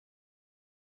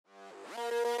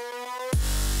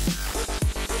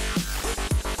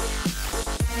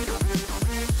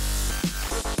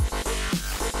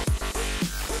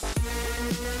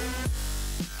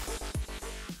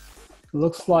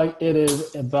Looks like it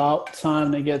is about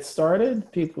time to get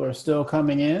started. People are still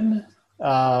coming in.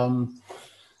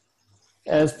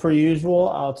 As per usual,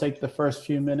 I'll take the first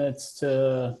few minutes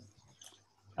to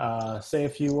say a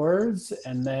few words,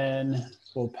 and then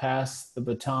we'll pass the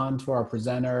baton to our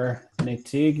presenter, Nick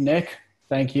Teauge. Nick,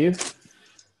 thank you.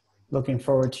 Looking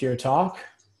forward to your talk.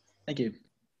 Thank you.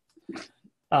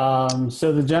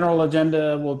 So the general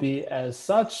agenda will be as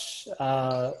such.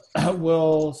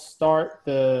 We'll start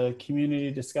the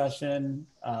community discussion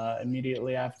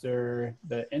immediately after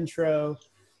the intro.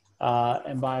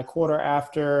 And by a quarter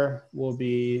after, we'll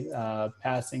be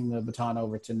passing the baton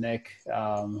over to Nick,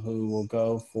 who will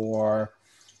go for,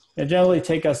 generally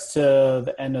take us to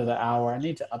the end of the hour. I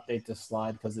need to update this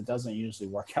slide because it doesn't usually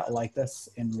work out like this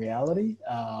in reality.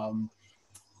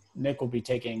 Nick will be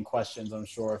taking questions, I'm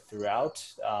sure, throughout,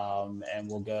 and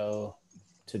we'll go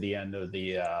to the end of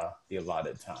the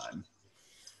allotted time.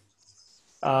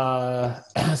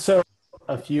 So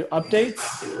a few updates.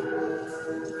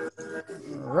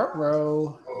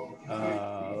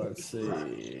 Let's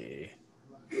see.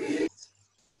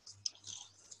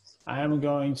 I am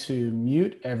going to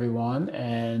mute everyone,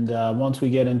 and once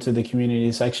we get into the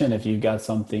community section, if you've got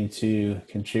something to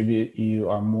contribute, you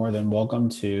are more than welcome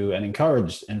to, and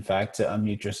encouraged, in fact, to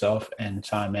unmute yourself and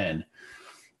chime in.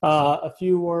 A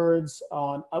few words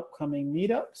on upcoming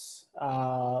meetups.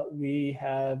 We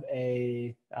have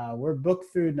we're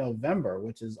booked through November,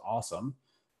 which is awesome.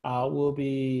 We'll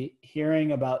be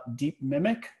hearing about Deep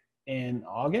Mimic in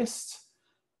August.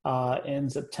 In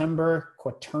September,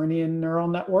 Quaternion neural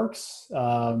networks,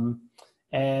 and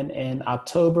in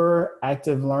October,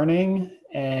 active learning,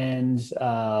 and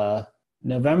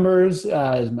November's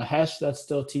is Mahesh, that's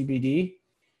still TBD.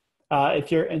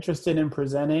 If you're interested in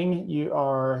presenting, you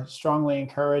are strongly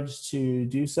encouraged to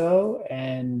do so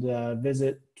and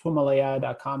visit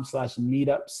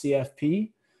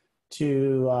TWiMLAI.com/meetupcfp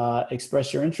to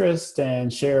express your interest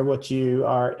and share what you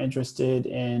are interested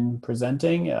in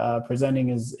presenting. Presenting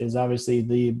is obviously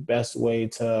the best way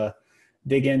to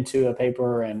dig into a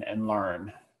paper and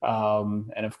learn.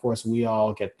 And of course, we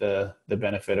all get the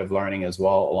benefit of learning as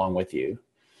well, along with you.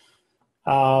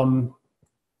 The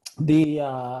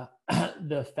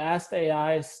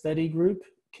Fast.ai Study Group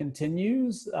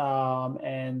continues,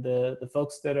 and the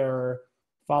folks that are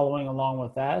following along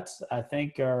with that, I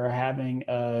think, are having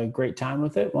a great time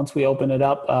with it. Once we open it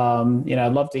up,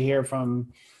 I'd love to hear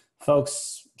from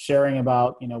folks sharing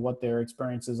about, what their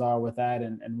experiences are with that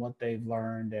and what they've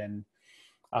learned and,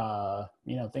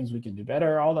 things we can do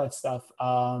better, all that stuff.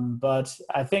 But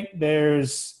I think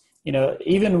there's,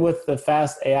 even with the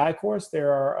Fast AI course,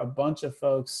 there are a bunch of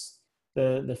folks,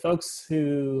 the folks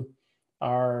who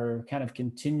are kind of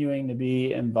continuing to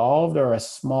be involved are a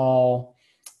small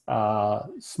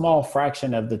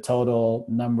fraction of the total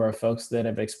number of folks that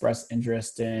have expressed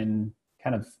interest in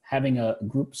kind of having a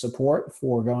group support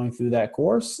for going through that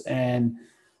course. And,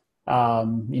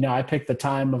 I picked the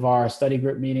time of our study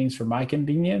group meetings for my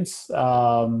convenience.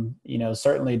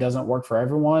 Certainly doesn't work for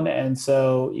everyone. And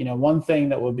so, one thing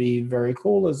that would be very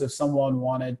cool is if someone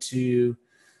wanted to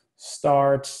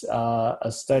start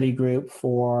a study group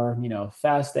for,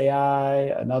 Fast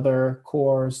AI, another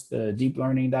course, the deep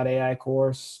learning.ai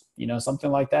course,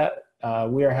 something like that.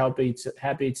 We are happy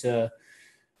to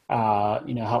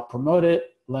help promote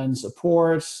it, lend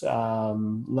support,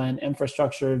 lend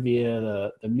infrastructure via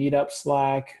the meetup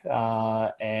Slack,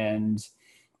 and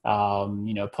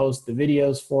post the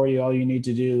videos for you. All you need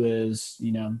to do is,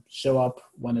 show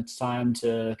up when it's time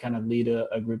to kind of lead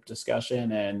a group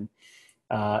discussion and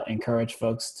encourage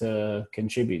folks to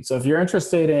contribute. So if you're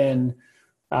interested in,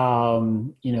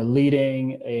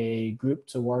 leading a group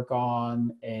to work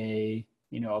on a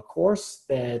course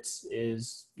that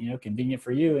is, convenient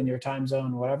for you in your time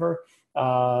zone, whatever,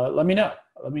 let me know.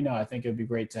 I think it'd be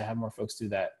great to have more folks do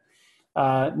that.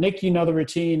 Nick, the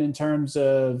routine in terms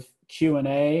of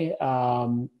Q&A.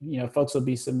 Folks will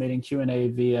be submitting Q&A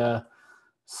via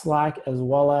Slack as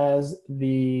well as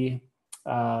the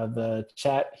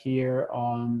chat here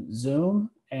on Zoom,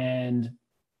 and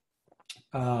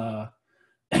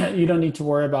you don't need to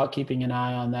worry about keeping an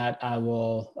eye on that. I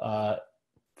will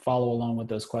follow along with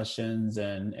those questions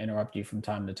and interrupt you from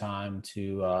time to time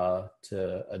to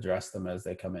address them as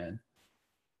they come in.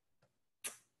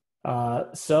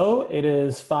 So it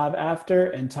is 5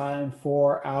 after and time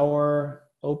for our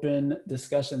open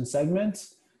discussion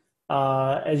segment.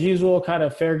 As usual, kind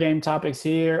of fair game topics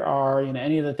here are,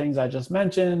 any of the things I just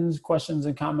mentioned, questions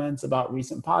and comments about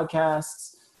recent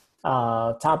podcasts,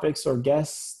 topics or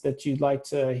guests that you'd like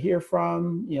to hear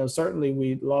from, certainly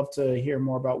we'd love to hear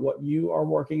more about what you are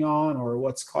working on or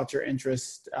what's caught your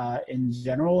interest in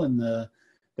general in the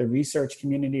research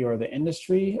community or the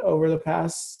industry over the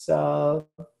past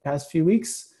few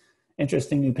weeks.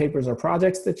 Interesting new papers or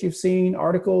projects that you've seen,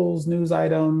 articles, news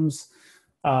items,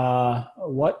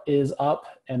 what is up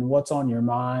and what's on your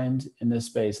mind in this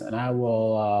space. And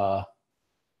I'll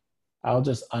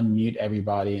just unmute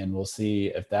everybody and we'll see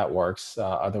if that works.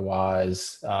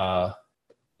 Otherwise,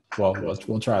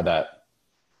 we'll try that.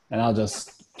 And I'll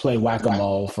just play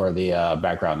whack-a-mole for the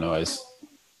background noise.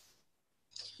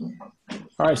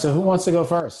 All right, so who wants to go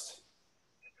first?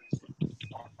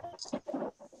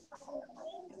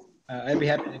 I'd be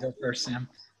happy to go first, Sam.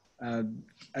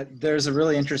 There's a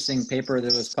really interesting paper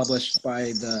that was published by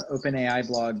the OpenAI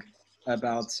blog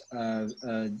about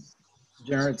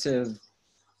generative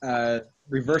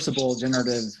reversible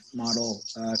generative model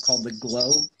called the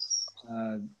GLOW.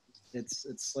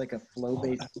 It's like a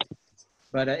flow-based,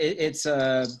 but it's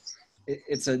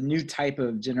a new type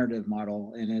of generative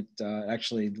model, and it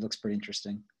actually looks pretty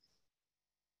interesting.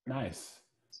 Nice.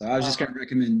 So I was just going to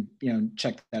recommend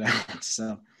check that out.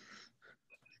 So.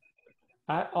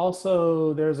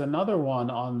 There's another one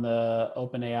on the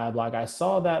OpenAI blog. I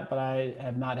saw that, but I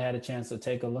have not had a chance to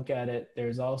take a look at it.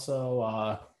 There's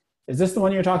also, is this the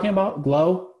one you're talking about?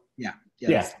 Glow? Yeah.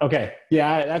 Yeah. Okay.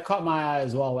 Yeah, that caught my eye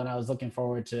as well when I was looking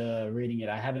forward to reading it.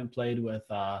 I haven't played with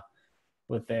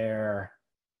their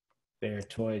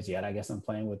toys yet. I guess I'm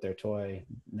playing with their toy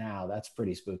now. That's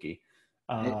pretty spooky.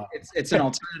 It's an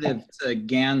alternative to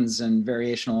GANs and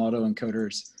variational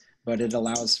autoencoders, but it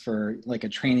allows for like a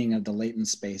training of the latent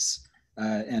space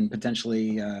and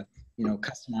potentially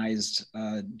customized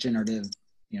generative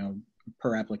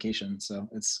per application. So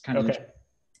it's kind of okay.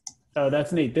 Oh,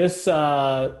 that's neat. This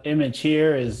image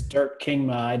here is Dirk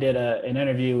Kingma. I did an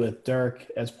interview with Dirk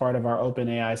as part of our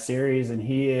OpenAI series, and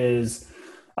he is,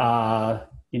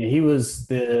 he was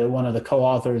one of the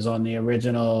co-authors on the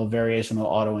original variational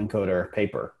autoencoder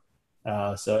paper.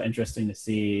 So interesting to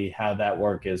see how that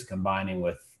work is combining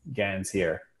with GANs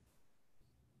here.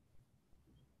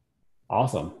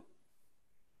 Awesome.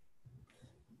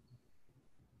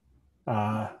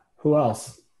 Who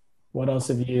else? What else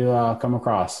have you come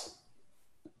across?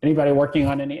 Anybody working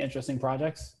on any interesting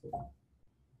projects?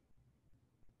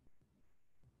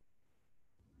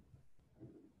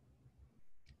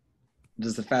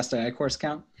 Does the Fast.ai course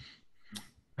count?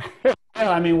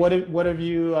 I mean, how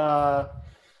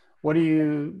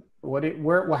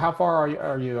far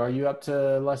are you? Are you up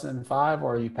to lesson 5,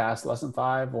 or are you past lesson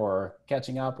 5, or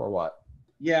catching up, or what?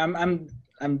 Yeah,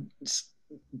 I'm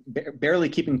barely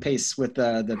keeping pace with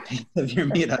the pace of your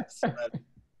meetups, but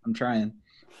I'm trying.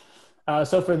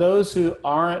 So for those who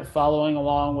aren't following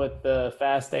along with the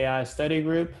Fast.ai Study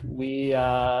Group,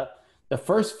 the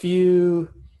first few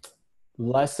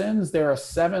lessons, there are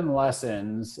 7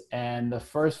 lessons, and the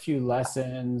first few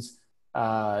lessons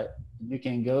you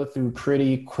can go through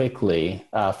pretty quickly.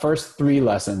 First 3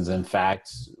 lessons, in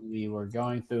fact, we were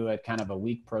going through at kind of a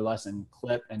week per lesson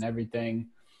clip and everything.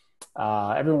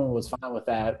 Everyone was fine with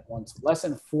that. Once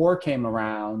lesson 4 came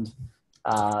around,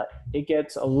 it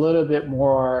gets a little bit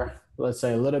more, let's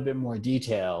say, a little bit more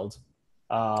detailed,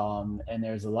 and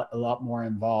there's a lot more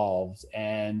involved.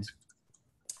 And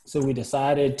so we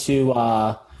decided to,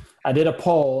 I did a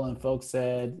poll, and folks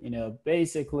said,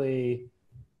 basically,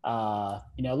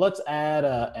 let's add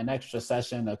an extra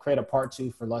session, create a part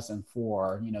 2 for lesson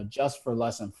 4, just for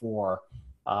lesson 4.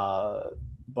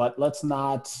 But let's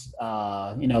not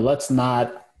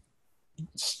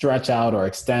stretch out or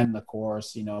extend the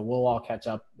course. We'll all catch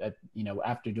up at,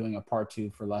 after doing a part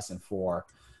 2 for lesson 4.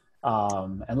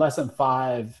 And lesson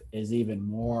 5 is even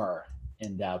more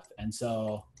in depth. And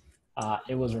so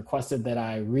it was requested that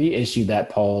I reissue that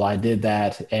poll. I did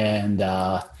that. And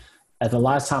at the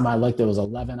last time I looked, it was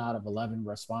 11 out of 11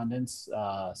 respondents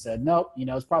said, nope,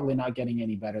 it's probably not getting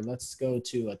any better. Let's go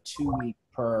to a 2-week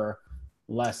per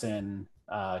lesson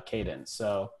cadence.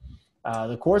 So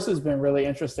the course has been really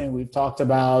interesting. We've talked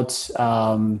about,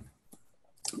 the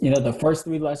first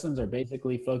 3 lessons are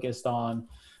basically focused on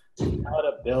how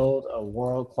to build a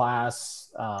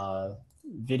world-class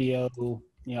video,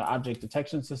 object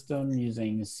detection system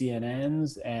using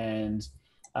CNNs. And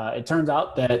it turns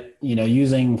out that,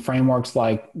 using frameworks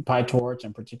like PyTorch,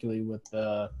 and particularly with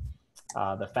the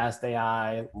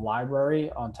Fast.ai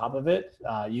library on top of it,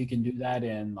 you can do that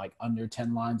in like under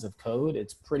 10 lines of code.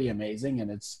 It's pretty amazing,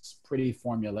 and it's pretty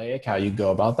formulaic how you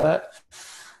go about that.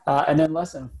 And then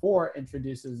lesson 4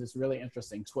 introduces this really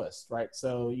interesting twist, right?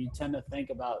 So you tend to think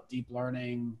about deep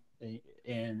learning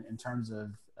in terms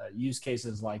of use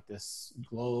cases like this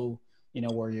glow,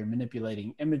 where you're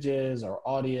manipulating images or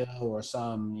audio or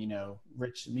some,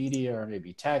 rich media or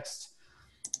maybe text.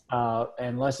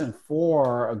 And lesson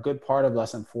 4, a good part of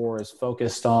lesson 4 is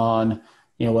focused on,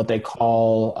 what they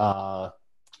call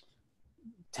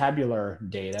tabular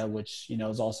data, which,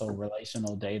 is also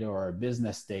relational data or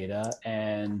business data,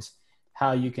 and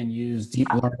how you can use deep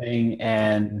learning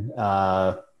and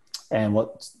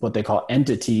what they call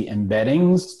entity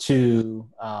embeddings to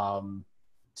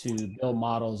build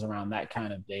models around that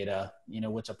kind of data,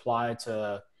 which apply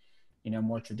to,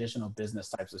 more traditional business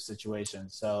types of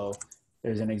situations. So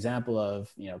there's an example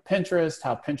of, Pinterest,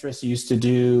 how Pinterest used to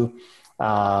do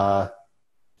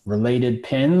related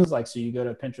pins. Like, so you go to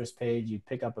a Pinterest page, you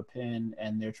pick up a pin,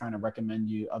 and they're trying to recommend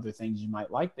you other things you might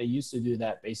like. They used to do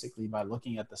that basically by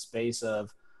looking at the space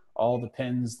of all the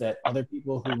pins that other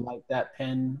people who liked that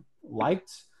pin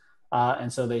liked.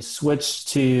 And so they switched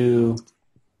to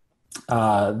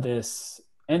this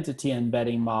entity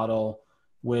embedding model,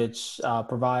 which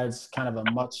provides kind of a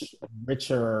much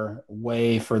richer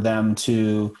way for them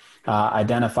to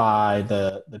identify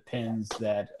the pins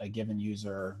that a given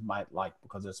user might like,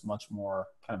 because it's much more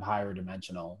kind of higher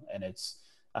dimensional, and it's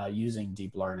using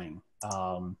deep learning.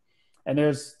 And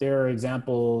there are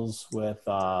examples with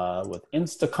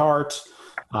Instacart.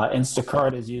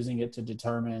 Instacart is using it to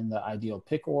determine the ideal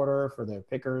pick order for their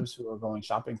pickers who are going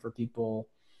shopping for people.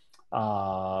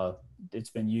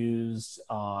 It's been used.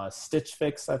 Stitch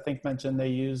Fix, I think, mentioned they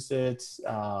used it.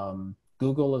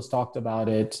 Google has talked about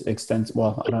it extensively.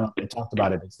 Well, I don't know if they talked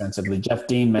about it extensively. Jeff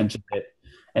Dean mentioned it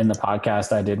in the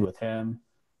podcast I did with him.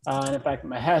 And in fact,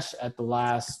 Mahesh at the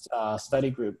last study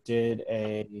group did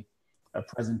a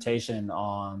presentation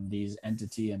on these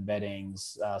entity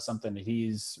embeddings, something that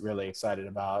he's really excited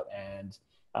about, and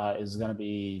is going to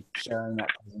be sharing that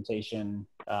presentation.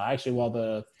 Actually, while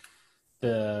the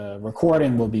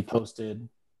recording will be posted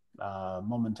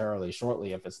momentarily,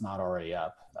 shortly, if it's not already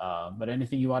up. But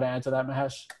anything you want to add to that,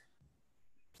 Mahesh?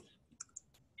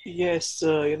 Yes,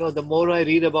 the more I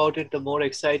read about it, the more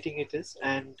exciting it is.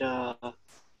 And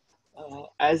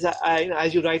as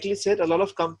you rightly said, a lot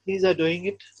of companies are doing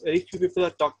it. Very few people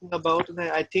are talking about, and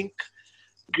I think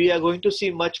we are going to see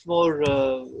much more.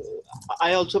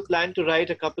 I also plan to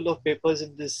write a couple of papers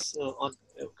in this on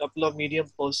a couple of Medium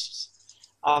posts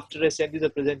after I send you the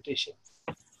presentation.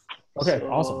 Okay,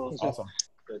 so, awesome.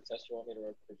 The test you want me to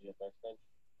run for GFX then?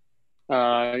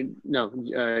 No,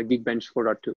 Geekbench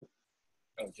 4.2.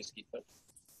 Oh, just Geekbench?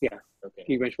 Yeah. Okay.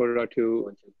 Geekbench 4.2.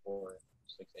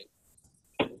 12468.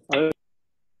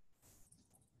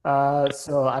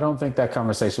 So I don't think that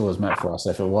conversation was meant for us.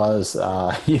 If it was,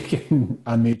 you can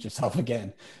unmute yourself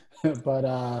again.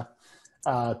 But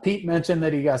Pete mentioned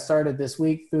that he got started this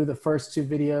week through the first 2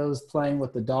 videos playing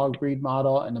with the dog breed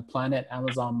model and the Planet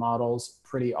Amazon models.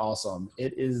 Pretty awesome.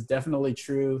 It is definitely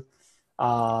true.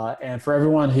 And for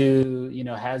everyone who,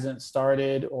 hasn't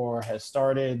started or has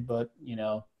started, but,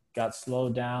 got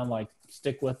slowed down, like,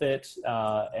 stick with it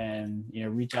and,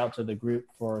 reach out to the group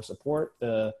for support.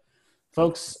 The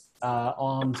folks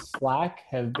on Slack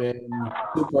have been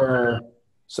super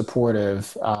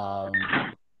supportive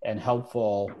and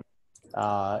helpful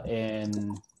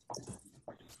in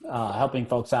helping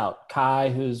folks out. Kai,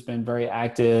 who's been very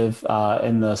active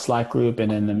in the Slack group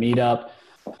and in the meetup,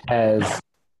 has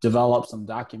developed some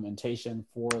documentation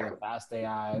for the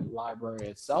Fast.ai library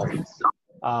itself.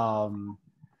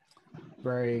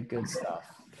 Very good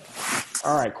stuff.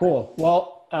 All right, cool.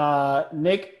 Well,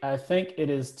 Nick, I think it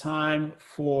is time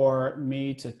for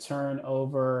me to turn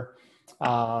over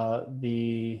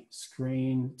the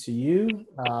screen to you.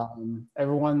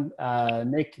 Everyone,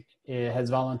 Nick has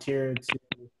volunteered to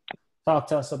talk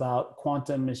to us about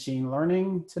quantum machine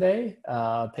learning today,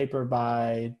 a paper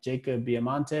by Jacob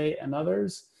Biamonte and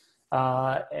others.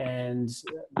 And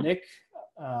Nick,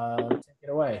 take it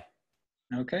away.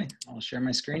 Okay, I'll share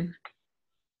my screen.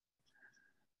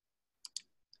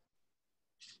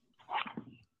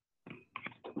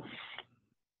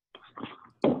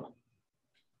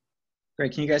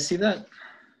 Great, can you guys see that?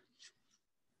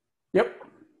 Yep.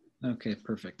 Okay,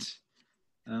 perfect.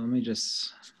 Let me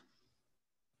just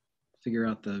figure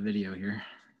out the video here.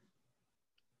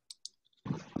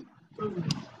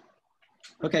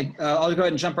 Okay, I'll go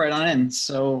ahead and jump right on in.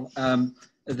 So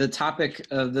the topic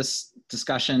of this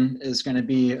discussion is going to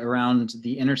be around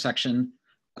the intersection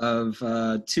of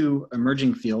 2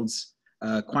 emerging fields,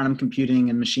 quantum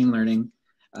computing and machine learning.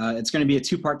 It's going to be a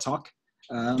 2-part talk.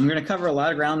 I'm going to cover a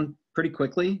lot of ground pretty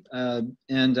quickly.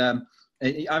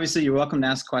 Obviously, you're welcome to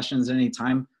ask questions at any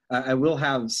time. I will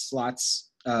have slots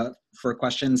for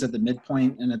questions at the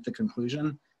midpoint and at the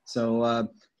conclusion. So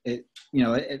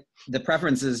the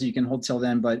preference is you can hold till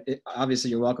then, but obviously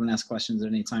you're welcome to ask questions at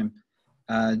any time.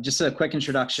 Just a quick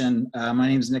introduction. My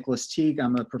name is Nicholas Teauge.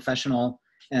 I'm a professional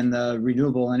in the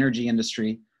renewable energy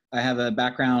industry. I have a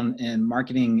background in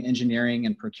marketing, engineering,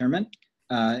 and procurement.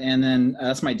 And then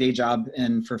that's my day job.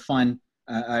 And for fun,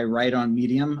 I write on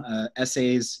Medium,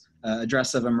 essays,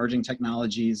 address of emerging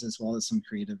technologies, as well as some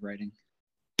creative writing.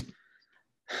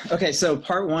 Okay, so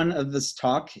part one of this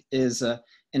talk is an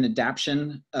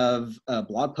adaptation of a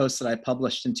blog post that I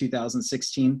published in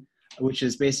 2016, which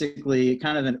is basically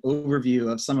kind of an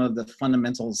overview of some of the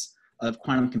fundamentals of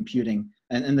quantum computing.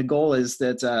 And the goal is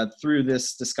that through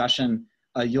this discussion,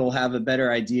 you'll have a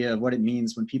better idea of what it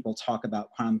means when people talk about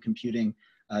quantum computing,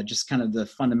 just kind of the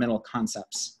fundamental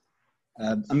concepts.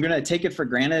 I'm going to take it for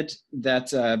granted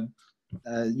that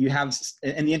you have,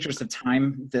 in the interest of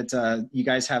time, that you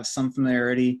guys have some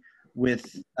familiarity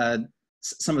with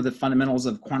some of the fundamentals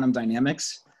of quantum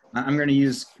dynamics. I'm going to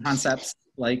use concepts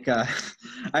like, I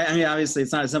mean, obviously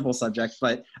it's not a simple subject,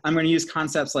 but I'm going to use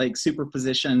concepts like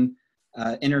superposition,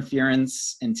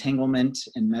 interference, entanglement,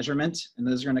 and measurement, and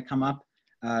those are going to come up.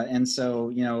 And so,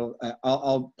 you know,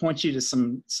 I'll point you to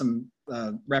some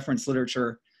reference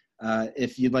literature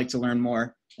if you'd like to learn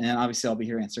more. And obviously I'll be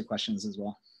here to answer questions as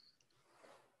well.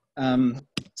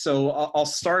 So I'll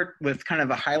start with kind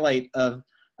of a highlight of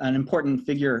an important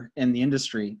figure in the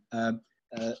industry.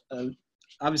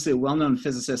 Obviously a well-known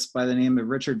physicist by the name of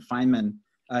Richard Feynman.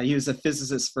 He was a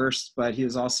physicist first, but he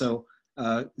was also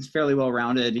fairly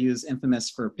well-rounded. He was infamous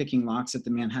for picking locks at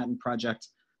the Manhattan Project.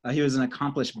 He was an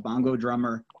accomplished bongo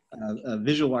drummer, a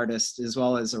visual artist, as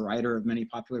well as a writer of many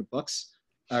popular books,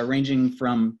 ranging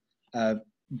from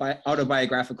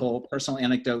autobiographical personal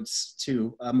anecdotes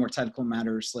to more technical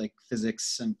matters like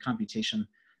physics and computation.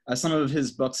 Some of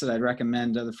his books that I'd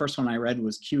recommend, the first one I read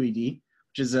was QED,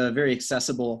 which is a very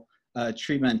accessible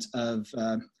treatment of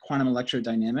quantum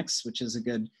electrodynamics, which is a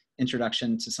good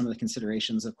introduction to some of the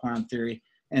considerations of quantum theory.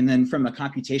 And then from a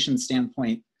computation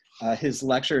standpoint, his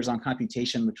lectures on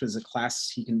computation, which was a class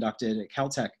he conducted at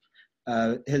Caltech,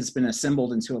 has been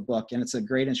assembled into a book, and it's a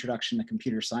great introduction to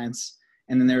computer science.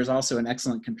 And then there's also an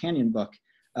excellent companion book,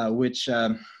 which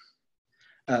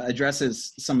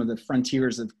addresses some of the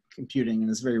frontiers of computing and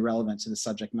is very relevant to the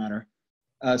subject matter.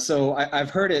 So I've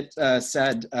heard it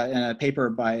said in a paper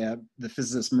by the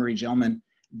physicist Murray Gell-Mann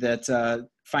that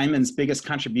Feynman's biggest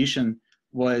contribution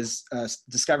was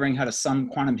discovering how to sum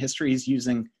quantum histories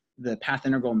using the path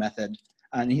integral method.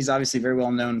 And he's obviously very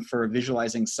well known for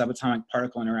visualizing subatomic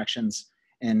particle interactions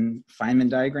in Feynman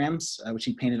diagrams, which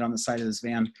he painted on the side of his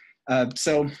van.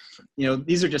 So, you know,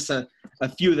 these are just a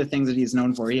few of the things that he's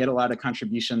known for. He had a lot of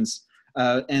contributions.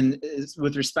 And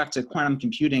with respect to quantum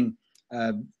computing,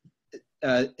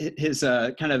 his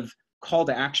kind of call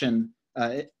to action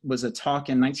was a talk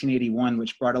in 1981,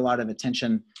 which brought a lot of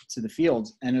attention to the field.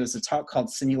 And it was a talk called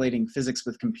Simulating Physics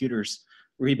with Computers,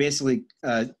 where he basically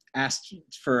asked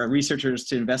for researchers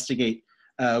to investigate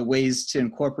ways to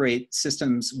incorporate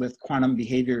systems with quantum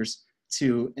behaviors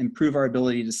to improve our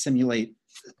ability to simulate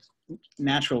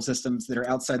natural systems that are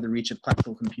outside the reach of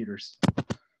classical computers.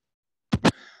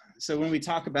 So when we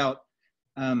talk about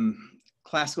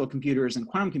classical computers and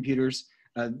quantum computers,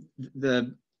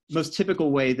 the most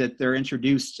typical way that they're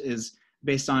introduced is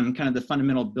based on kind of the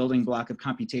fundamental building block of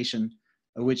computation,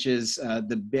 which is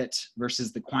the bit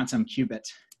versus the quantum qubit.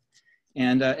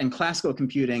 And in classical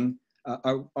computing,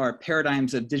 our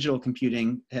paradigms of digital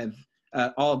computing have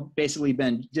all basically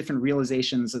been different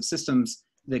realizations of systems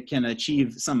that can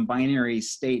achieve some binary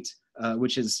state,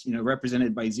 which is, you know,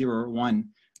 represented by 0 or 1,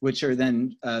 which are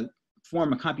then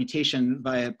form a computation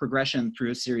via progression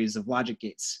through a series of logic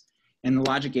gates. And the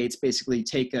logic gates basically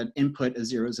take an input of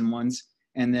 0s and 1s,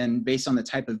 and then based on the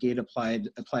type of gate applied,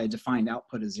 apply a defined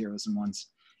output of 0s and 1s.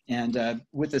 And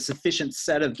with a sufficient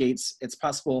set of gates, it's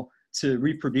possible to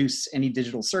reproduce any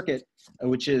digital circuit,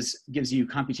 which gives you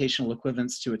computational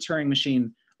equivalence to a Turing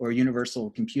machine or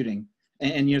universal computing.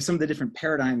 And you know, some of the different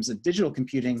paradigms of digital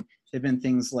computing have been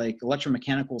things like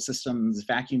electromechanical systems,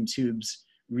 vacuum tubes,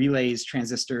 relays,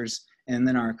 transistors, and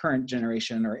then our current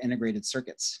generation are integrated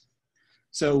circuits.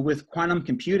 So with quantum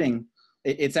computing,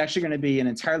 it's actually going to be an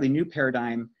entirely new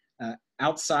paradigm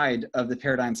outside of the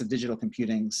paradigms of digital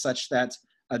computing, such that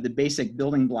the basic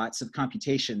building blocks of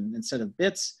computation, instead of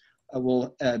bits,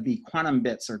 will be quantum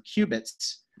bits or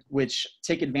qubits, which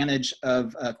take advantage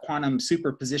of quantum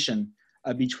superposition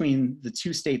between the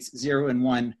two states 0 and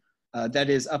 1, that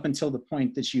is up until the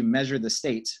point that you measure the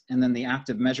state, and then the act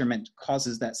of measurement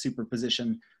causes that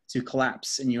superposition to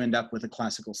collapse and you end up with a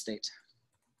classical state.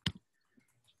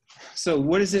 So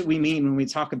what does it we mean when we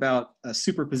talk about a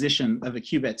superposition of a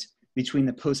qubit between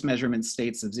the post-measurement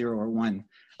states of 0 or 1?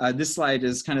 This slide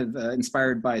is kind of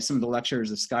inspired by some of the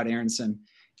lectures of Scott Aronson.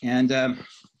 And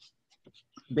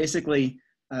basically,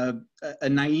 a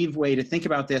naive way to think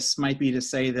about this might be to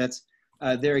say that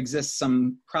there exists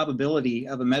some probability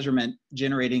of a measurement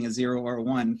generating a 0 or a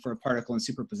 1 for a particle in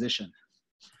superposition,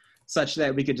 such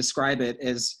that we could describe it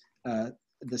as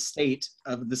the state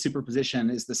of the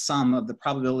superposition is the sum of the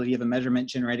probability of a measurement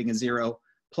generating a 0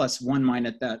 plus 1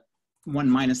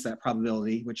 minus that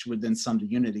probability, which would then sum to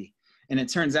unity. And it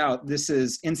turns out this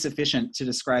is insufficient to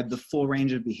describe the full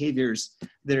range of behaviors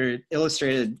that are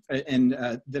illustrated and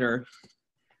that are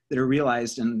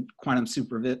realized in quantum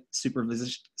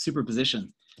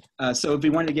superposition. So if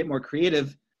we wanted to get more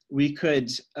creative, we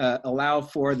could allow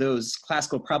for those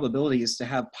classical probabilities to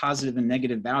have positive and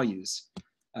negative values.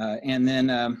 And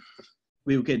then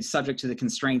we could, subject to the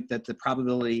constraint that the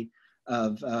probability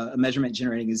of a measurement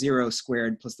generating a 0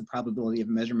 squared plus the probability of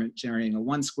a measurement generating a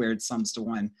 1 squared sums to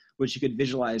 1, which you could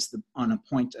visualize on a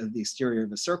point of the exterior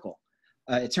of a circle.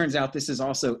 It turns out this is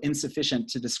also insufficient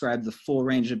to describe the full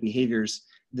range of behaviors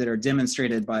that are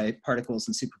demonstrated by particles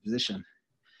in superposition.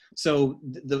 So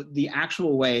the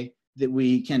actual way that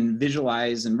we can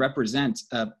visualize and represent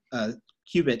a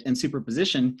qubit in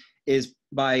superposition is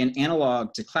by an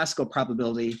analog to classical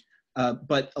probability,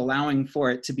 but allowing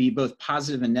for it to be both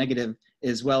positive and negative,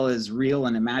 as well as real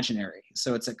and imaginary.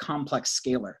 So it's a complex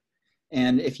scalar.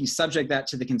 And if you subject that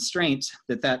to the constraint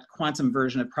that that quantum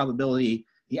version of probability,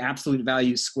 the absolute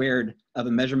value squared of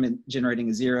a measurement generating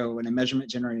a 0 and a measurement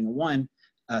generating a 1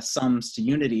 sums to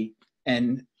unity,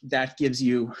 and that gives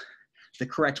you the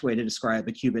correct way to describe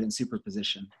a qubit in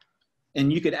superposition.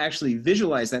 And you could actually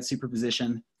visualize that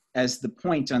superposition as the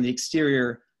point on the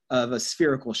exterior of a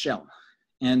spherical shell.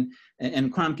 And in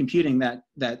quantum computing,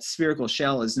 that spherical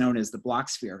shell is known as the Bloch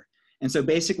sphere. And so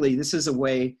basically, this is a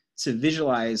way to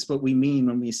visualize what we mean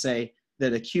when we say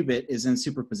that a qubit is in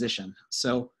superposition.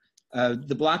 So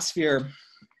the Bloch sphere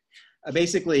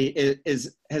basically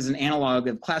has an analog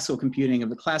of classical computing of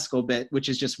the classical bit, which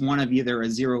is just one of either a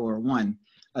 0 or a 1.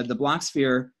 The Bloch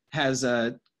sphere has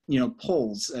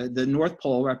poles. The north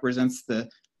pole represents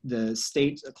the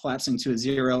state collapsing to a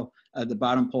 0, the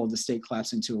bottom pole, the state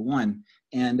collapsing to a 1.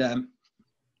 And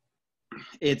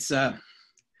it's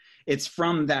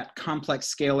from that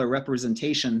complex scalar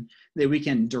representation that we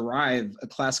can derive a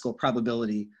classical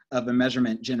probability of a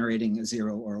measurement generating a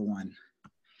 0 or a 1.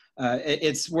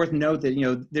 It's worth note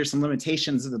that there's some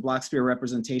limitations of the Bloch sphere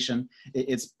representation.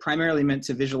 It's primarily meant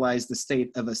to visualize the state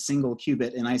of a single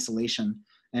qubit in isolation.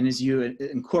 And as you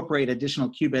incorporate additional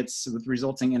qubits with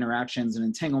resulting interactions and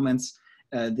entanglements,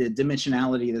 the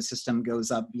dimensionality of the system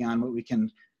goes up beyond what we can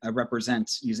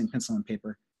represent using pencil and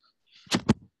paper.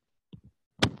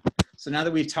 So now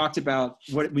that we've talked about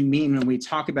what we mean when we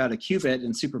talk about a qubit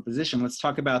in superposition, let's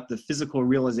talk about the physical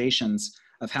realizations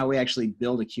of how we actually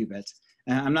build a qubit.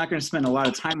 And I'm not going to spend a lot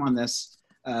of time on this,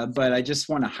 but I just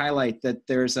want to highlight that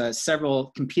there's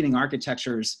several competing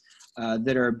architectures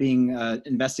that are being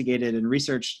investigated and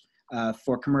researched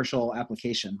for commercial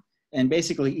application. And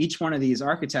basically, each one of these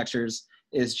architectures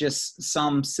is just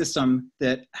some system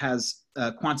that has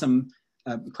quantum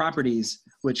properties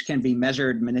which can be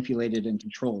measured, manipulated, and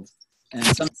controlled. And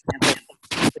some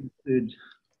examples include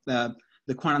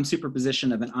the quantum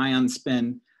superposition of an ion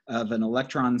spin, of an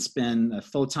electron spin, a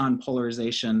photon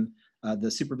polarization,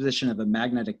 the superposition of a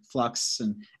magnetic flux,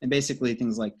 and basically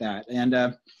things like that. And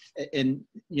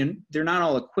they're not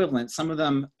all equivalent. Some of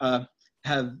them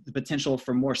have the potential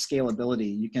for more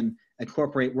scalability. You can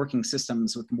incorporate working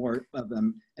systems with more of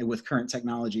them with current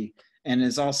technology. And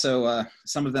is also,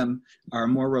 some of them are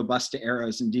more robust to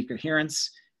errors and decoherence,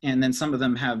 and then some of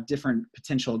them have different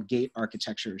potential gate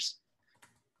architectures.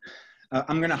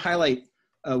 I'm going to highlight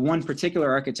one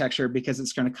particular architecture because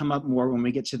it's going to come up more when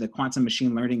we get to the quantum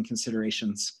machine learning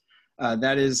considerations.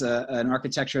 That is an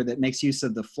architecture that makes use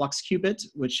of the flux qubit,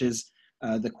 which is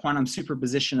the quantum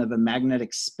superposition of a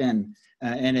magnetic spin.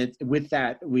 And with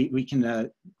that, we can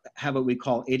have what we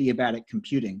call adiabatic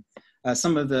computing.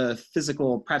 Some of the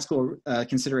physical practical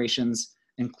considerations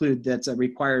include that it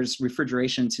requires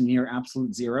refrigeration to near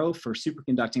absolute zero for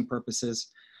superconducting purposes,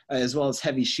 as well as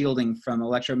heavy shielding from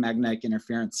electromagnetic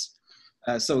interference.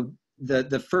 So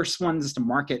the first ones to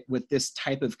market with this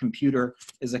type of computer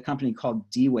is a company called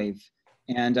D-Wave.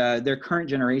 And their current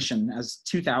generation has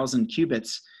 2,000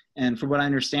 qubits. And from what I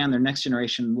understand, their next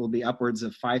generation will be upwards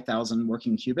of 5,000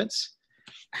 working qubits.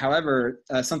 However,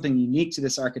 something unique to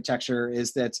this architecture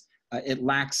is that it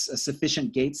lacks a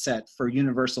sufficient gate set for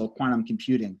universal quantum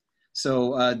computing.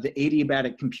 So the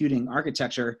adiabatic computing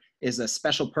architecture is a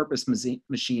special purpose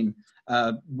machine,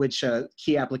 which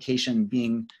key application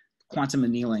being quantum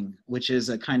annealing, which is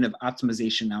a kind of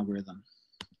optimization algorithm.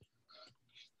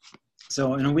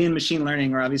 So we in machine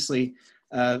learning are obviously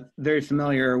very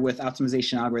familiar with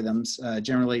optimization algorithms,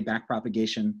 generally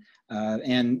backpropagation.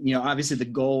 And obviously the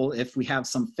goal, if we have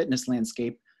some fitness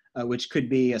landscape, which could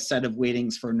be a set of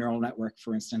weightings for a neural network,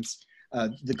 for instance,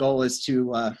 the goal is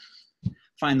to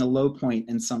find the low point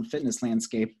in some fitness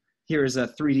landscape. Here is a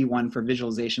 3D one for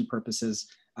visualization purposes.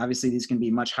 Obviously, these can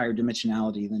be much higher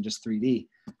dimensionality than just 3D.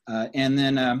 And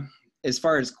then as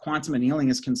far as quantum annealing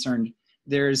is concerned,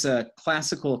 there's a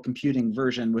classical computing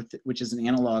version, which is an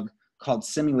analog called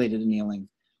simulated annealing,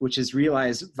 which is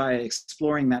realized by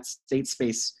exploring that state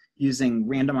space using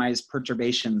randomized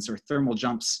perturbations or thermal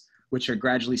jumps, which are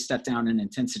gradually stepped down in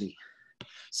intensity.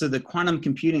 So the quantum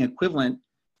computing equivalent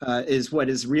is what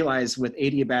is realized with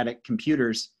adiabatic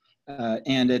computers,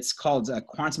 and it's called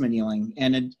quantum annealing.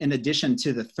 And in addition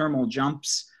to the thermal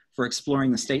jumps for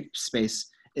exploring the state space,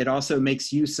 it also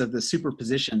makes use of the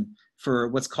superposition for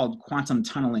what's called quantum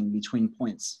tunneling between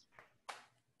points.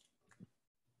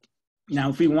 Now,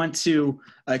 if we want to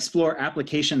explore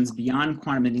applications beyond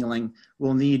quantum annealing,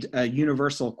 we'll need a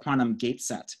universal quantum gate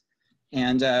set.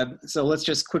 And so let's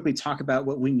just quickly talk about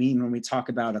what we mean when we talk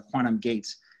about a quantum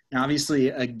gate. Now, obviously,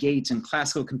 a gate in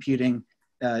classical computing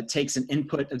takes an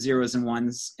input of zeros and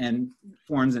ones and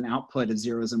forms an output of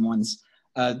zeros and ones.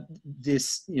 The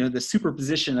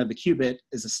superposition of the qubit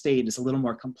as a state is a little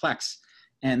more complex.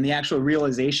 And the actual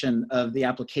realization of the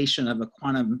application of a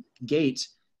quantum gate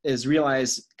is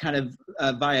realized kind of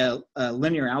via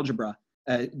linear algebra.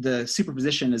 The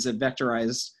superposition is a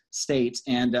vectorized state,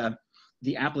 and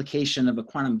the application of a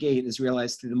quantum gate is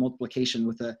realized through the multiplication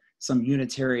with some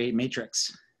unitary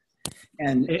matrix.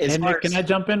 And Nick, can I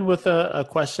jump in with a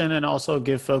question and also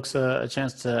give folks a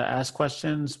chance to ask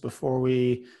questions before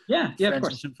we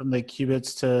transition from the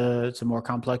qubits to more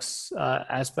complex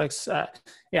aspects? I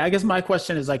guess my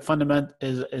question is like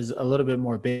is a little bit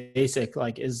more basic.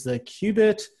 Like, is the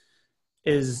qubit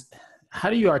how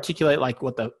do you articulate like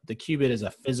what the qubit is a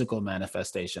physical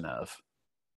manifestation of?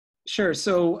 Sure.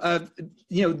 So,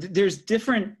 there's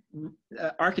different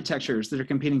architectures that are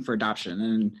competing for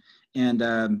adoption,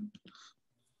 and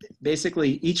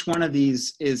basically each one of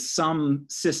these is some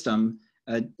system,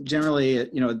 generally,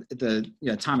 at the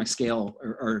atomic scale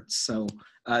or so,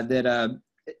 that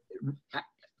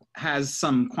has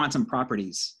some quantum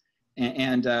properties,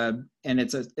 and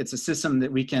it's a system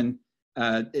that we can.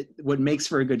 What makes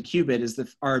for a good qubit is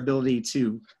our ability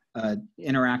to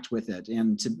interact with it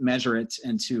and to measure it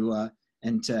and to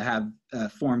have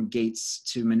form gates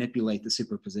to manipulate the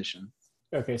superposition.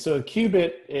 Okay, so a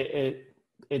qubit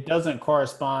it doesn't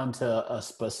correspond to a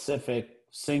specific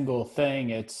single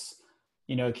thing. It's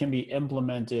it can be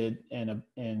implemented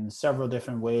in several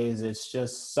different ways. It's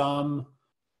just some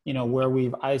where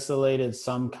we've isolated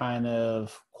some kind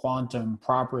of quantum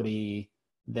property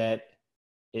that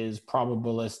is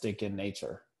probabilistic in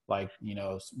nature. Like,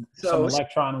 some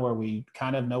electron where we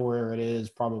kind of know where it is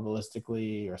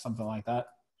probabilistically or something like that?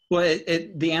 Well,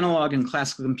 the analog in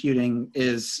classical computing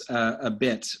is a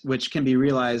bit, which can be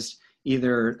realized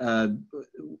either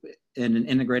in an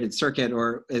integrated circuit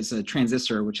or as a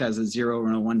transistor, which has a 0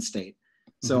 and a 1 state.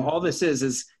 So all this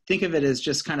is think of it as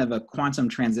just kind of a quantum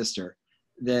transistor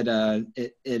that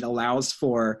it allows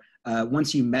for,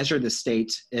 once you measure the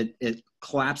state, it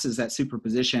collapses that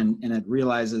superposition and it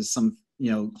realizes some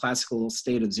classical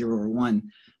state of 0 or 1,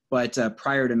 but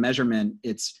prior to measurement,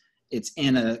 it's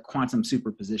in a quantum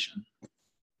superposition.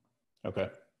 Okay.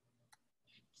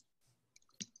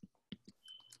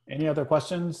 Any other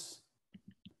questions?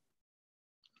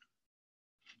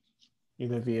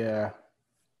 Either via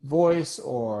voice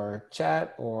or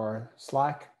chat or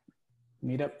Slack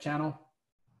meetup channel?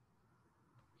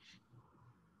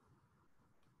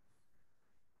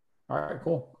 All right,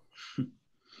 cool.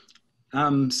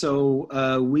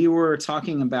 So we were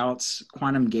talking about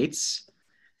quantum gates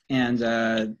and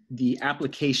the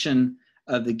application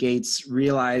of the gates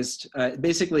realized,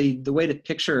 basically the way to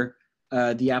picture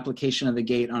the application of the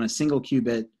gate on a single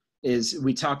qubit is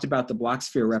we talked about the block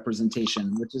sphere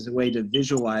representation, which is a way to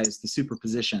visualize the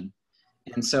superposition.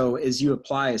 And so as you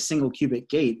apply a single qubit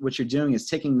gate, what you're doing is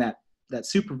taking that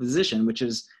superposition, which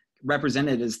is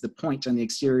represented as the point on the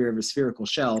exterior of a spherical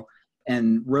shell,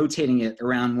 and rotating it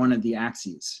around one of the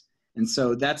axes. And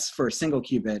so that's for a single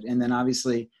qubit. And then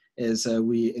obviously as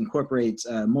we incorporate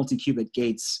multi-qubit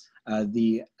gates,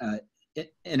 the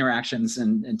interactions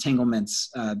and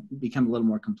entanglements become a little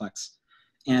more complex.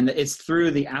 And it's through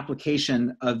the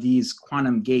application of these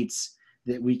quantum gates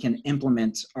that we can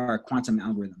implement our quantum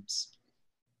algorithms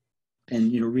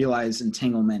and realize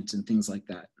entanglement and things like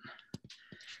that.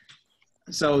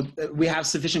 So we have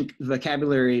sufficient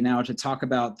vocabulary now to talk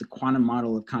about the quantum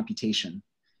model of computation.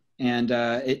 And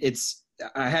I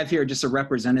have here just a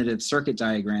representative circuit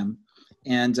diagram.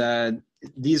 And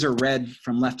these are read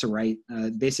from left to right.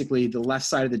 Basically, the left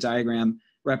side of the diagram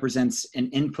represents an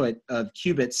input of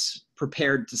qubits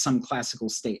prepared to some classical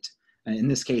state. In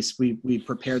this case, we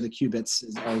prepare the qubits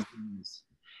as all these.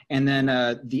 And then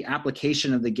the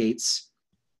application of the gates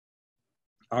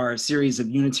are a series of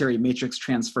unitary matrix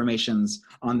transformations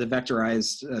on the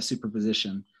vectorized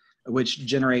superposition, which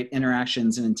generate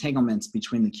interactions and entanglements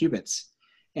between the qubits.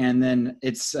 And then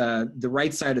it's the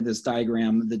right side of this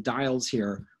diagram, the dials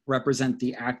here represent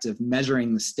the act of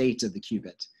measuring the state of the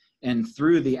qubit. And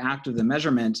through the act of the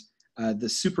measurement, the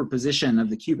superposition of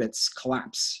the qubits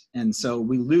collapse. And so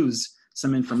we lose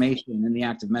some information in the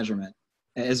act of measurement.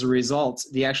 As a result,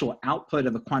 the actual output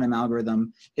of a quantum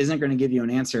algorithm isn't going to give you an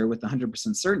answer with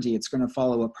 100% certainty. It's going to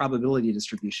follow a probability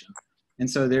distribution. And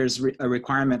so there's a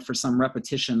requirement for some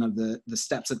repetition of the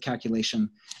steps of calculation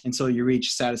until you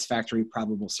reach satisfactory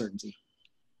probable certainty.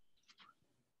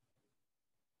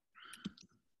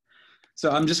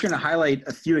 So I'm just going to highlight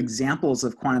a few examples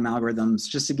of quantum algorithms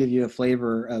just to give you a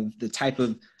flavor of the type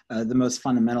of the most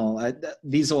fundamental.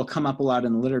 These will come up a lot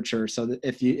in the literature, so that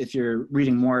if you're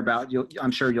reading more about,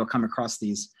 I'm sure you'll come across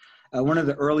these. One of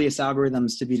the earliest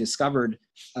algorithms to be discovered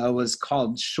was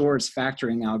called Shor's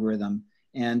factoring algorithm.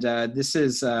 And this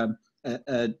is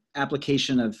an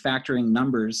application of factoring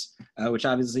numbers, which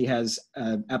obviously has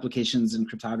applications in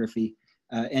cryptography.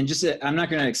 And just, I'm not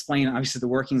going to explain, obviously, the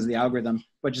workings of the algorithm,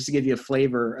 but just to give you a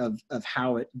flavor of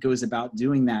how it goes about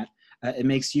doing that, it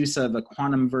makes use of a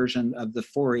quantum version of the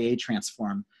Fourier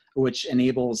transform, which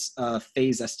enables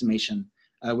phase estimation,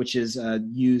 which is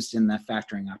used in the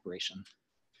factoring operation.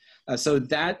 So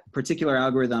that particular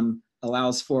algorithm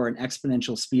allows for an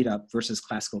exponential speed up versus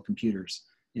classical computers.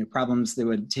 Problems that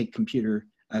would take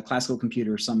classical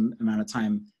computer some amount of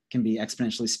time can be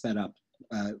exponentially sped up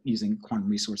using quantum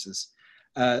resources.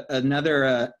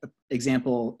 Another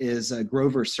example is a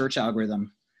Grover search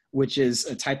algorithm, which is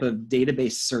a type of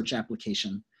database search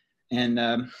application. And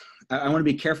I want to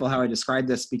be careful how I describe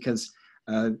this because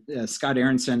Scott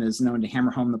Aronson is known to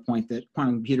hammer home the point that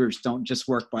quantum computers don't just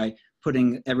work by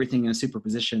putting everything in a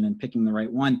superposition and picking the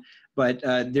right one, but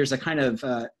there's a kind of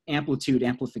amplitude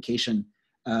amplification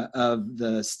of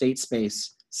the state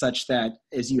space such that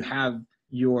as you have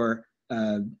your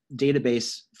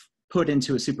database put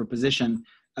into a superposition,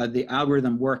 the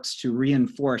algorithm works to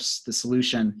reinforce the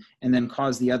solution and then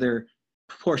cause the other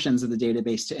portions of the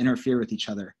database to interfere with each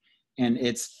other. And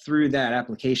it's through that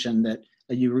application that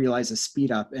you realize a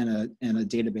speed up in a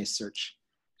database search,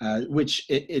 which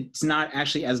it's not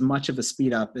actually as much of a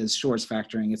speed up as Shor's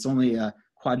factoring. It's only a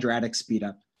quadratic speed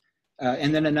up.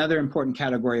 And then another important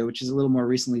category, which is a little more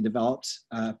recently developed,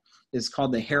 is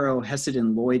called the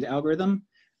Harrow-Hessedin-Lloyd algorithm.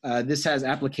 This has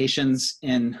applications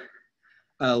in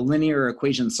linear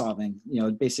equation solving,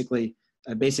 basically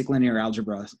basic linear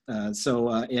algebra.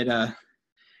 So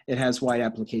it has wide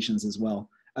applications as well.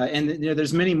 And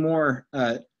there's many more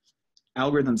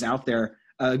algorithms out there.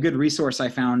 A good resource I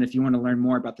found, if you want to learn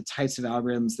more about the types of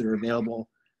algorithms that are available,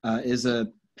 is a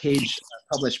page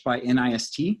published by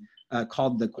NIST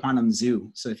called the Quantum Zoo.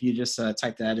 So if you just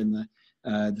type that in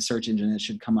the search engine, it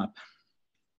should come up.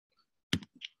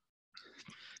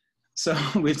 So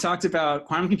we've talked about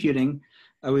quantum computing.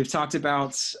 We've talked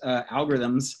about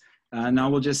algorithms. Now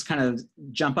we'll just kind of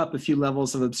jump up a few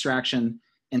levels of abstraction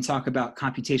and talk about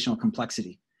computational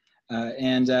complexity,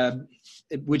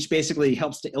 which basically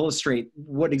helps to illustrate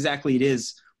what exactly it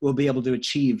is we'll be able to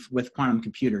achieve with quantum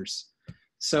computers.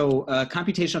 So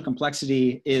computational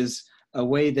complexity is a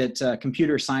way that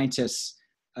computer scientists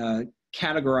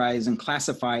categorize and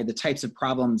classify the types of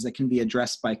problems that can be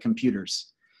addressed by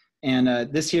computers.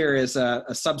 And this here is a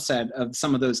subset of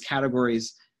some of those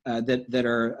categories that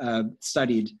are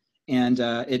studied. And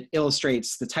it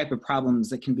illustrates the type of problems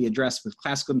that can be addressed with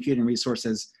classical computing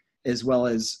resources as well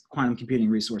as quantum computing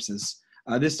resources.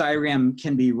 This diagram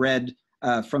can be read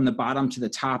from the bottom to the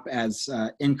top as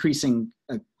increasing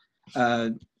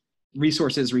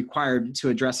resources required to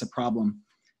address a problem.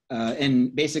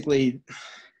 And basically,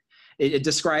 it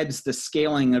describes the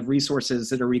scaling of resources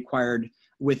that are required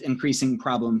with increasing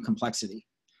problem complexity.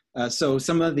 So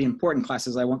some of the important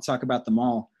classes, I won't talk about them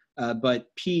all, but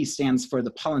P stands for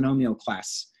the polynomial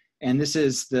class. And this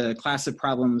is the class of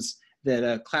problems that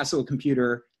a classical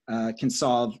computer can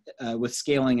solve with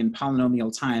scaling in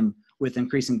polynomial time with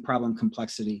increasing problem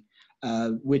complexity.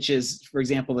 which is, for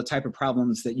example, the type of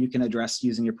problems that you can address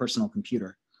using your personal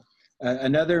computer.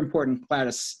 Another important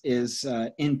class is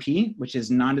NP, which is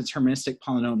non-deterministic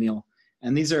polynomial.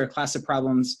 And these are a class of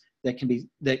problems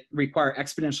that require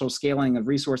exponential scaling of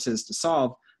resources to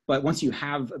solve. But once you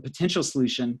have a potential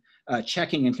solution,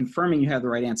 checking and confirming you have the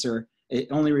right answer, it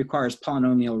only requires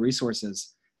polynomial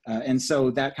resources. And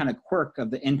so that kind of quirk of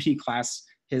the NP class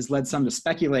has led some to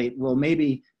speculate, well,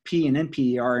 maybe P and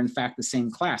NP are in fact the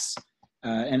same class.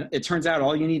 And it turns out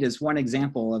all you need is one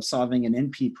example of solving an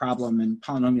NP problem in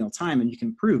polynomial time, and you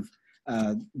can prove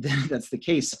that's the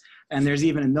case. And there's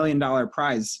even $1 million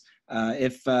prize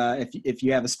if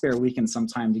you have a spare weekend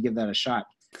sometime to give that a shot.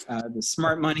 The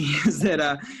smart money is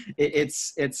that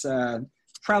it's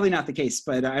probably not the case,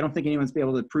 but I don't think anyone's been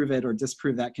able to prove it or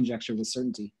disprove that conjecture with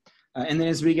certainty. And then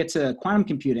as we get to quantum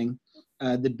computing,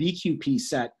 the BQP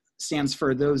set stands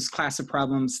for those class of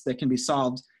problems that can be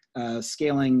solved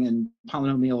scaling and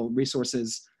polynomial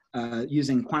resources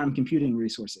using quantum computing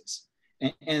resources.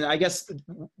 And I guess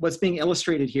what's being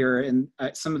illustrated here and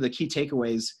some of the key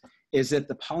takeaways is that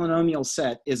the polynomial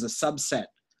set is a subset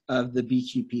of the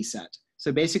BQP set.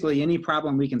 So basically any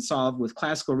problem we can solve with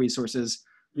classical resources,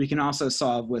 we can also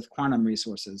solve with quantum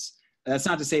resources. That's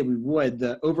not to say we would.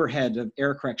 The overhead of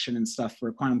error correction and stuff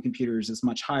for quantum computers is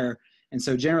much higher. And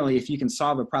so generally, if you can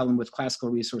solve a problem with classical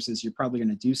resources, you're probably going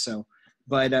to do so.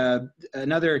 But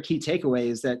another key takeaway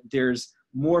is that there's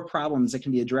more problems that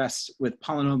can be addressed with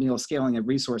polynomial scaling of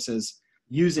resources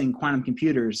using quantum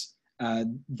computers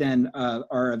than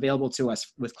are available to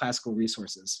us with classical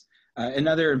resources.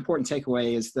 Another important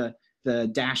takeaway is the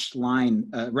dashed line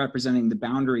representing the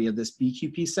boundary of this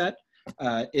BQP set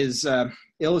is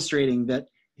illustrating that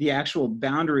the actual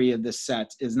boundary of this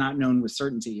set is not known with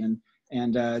certainty.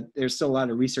 And there's still a lot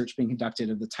of research being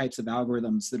conducted of the types of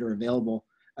algorithms that are available,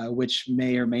 which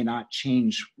may or may not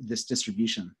change this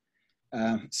distribution.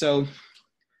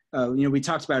 We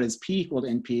talked about is P equal to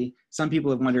NP. Some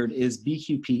people have wondered, is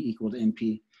BQP equal to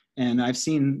NP? And I've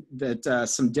seen that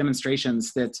some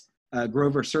demonstrations that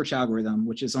Grover search algorithm,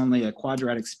 which is only a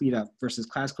quadratic speedup versus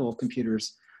classical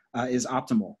computers, is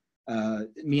optimal,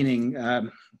 meaning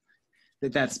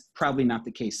that that's probably not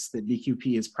the case, that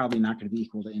BQP is probably not going to be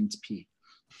equal to NP.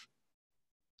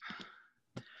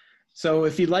 So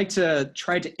if you'd like to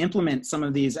try to implement some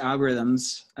of these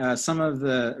algorithms, some of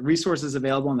the resources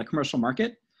available in the commercial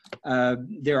market,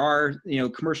 there are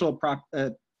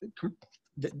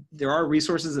there are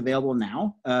resources available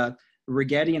now.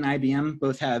 Rigetti and IBM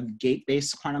both have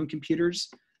gate-based quantum computers,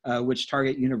 which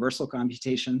target universal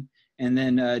computation. And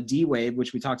then D-Wave,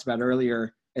 which we talked about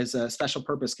earlier, is a special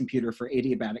purpose computer for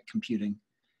adiabatic computing.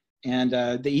 And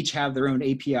they each have their own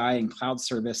API and cloud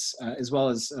service, as well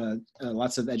as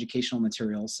lots of educational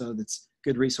materials. So that's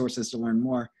good resources to learn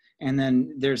more. And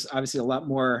then there's obviously a lot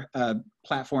more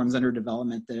platforms under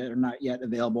development that are not yet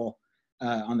available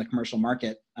on the commercial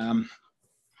market.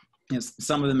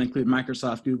 Some of them include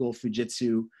Microsoft, Google,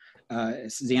 Fujitsu,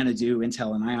 Xanadu,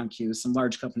 Intel, and IonQ, some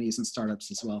large companies and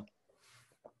startups as well.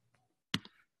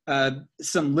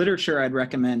 Some literature I'd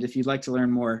recommend if you'd like to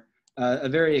learn more. A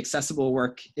very accessible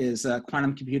work is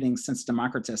Quantum Computing Since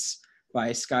Democritus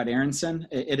by Scott Aronson.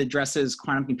 It addresses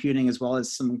quantum computing as well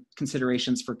as some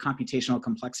considerations for computational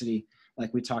complexity,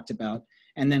 like we talked about.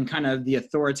 And then kind of the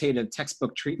authoritative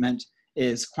textbook treatment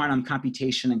is Quantum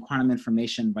Computation and Quantum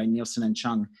Information by Nielsen and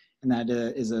Chung. And that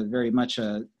is a very much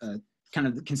a kind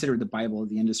of considered the Bible of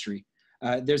the industry.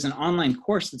 There's an online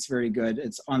course that's very good.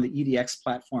 It's on the EDX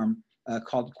platform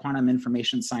called Quantum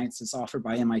Information Science. It's offered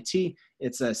by MIT.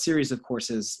 It's a series of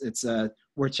courses. It's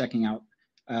worth checking out.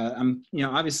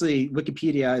 Obviously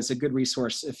Wikipedia is a good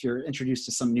resource if you're introduced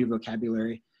to some new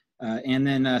vocabulary. And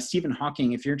then Stephen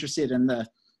Hawking, if you're interested in the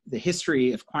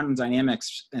history of quantum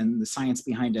dynamics and the science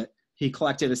behind it, he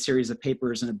collected a series of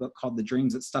papers in a book called The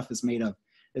Dreams That Stuff Is Made Of.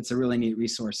 It's a really neat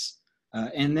resource.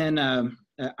 And then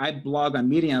I blog on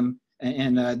Medium,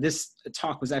 and this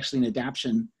talk was actually an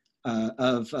adaptation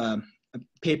of a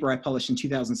paper I published in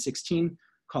 2016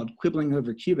 called Quibbling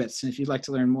Over Qubits. And if you'd like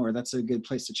to learn more, that's a good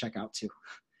place to check out too.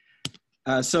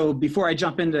 So before I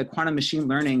jump into quantum machine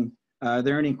learning, are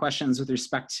there any questions with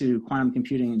respect to quantum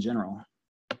computing in general?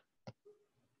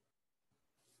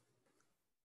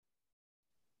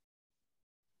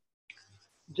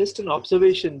 Just an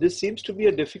observation, this seems to be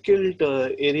a difficult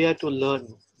area to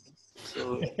learn.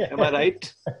 So am I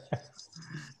right?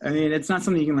 I mean, it's not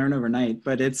something you can learn overnight,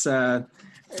 but it's just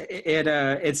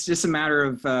a matter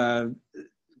of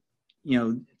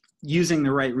using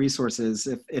the right resources.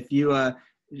 If you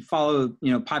follow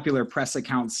popular press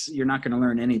accounts, you're not going to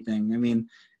learn anything. I mean,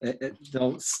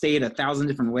 they'll state 1,000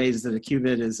 different ways that a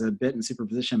qubit is a bit in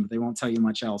superposition, but they won't tell you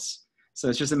much else. So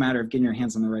it's just a matter of getting your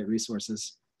hands on the right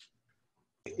resources.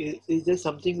 Is there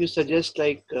something you suggest,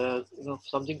 like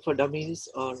something for dummies,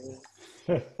 or?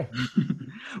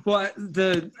 Well,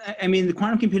 the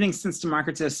quantum computing since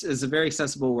Democritus is a very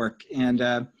accessible work,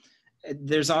 and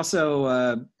there's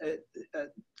also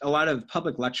a lot of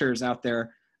public lectures out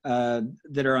there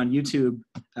that are on YouTube.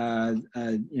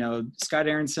 Scott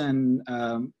Aronson,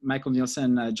 Michael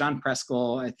Nielsen, John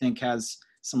Preskill, I think, has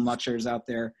some lectures out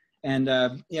there, and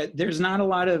there's not a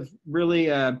lot of really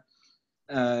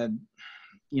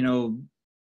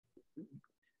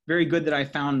very good that I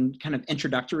found kind of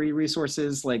introductory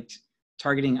resources, like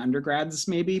targeting undergrads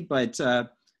maybe, but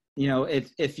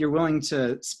if you're willing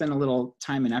to spend a little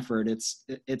time and effort,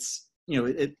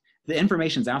 the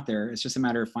information's out there. It's just a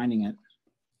matter of finding it.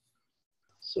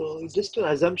 So just an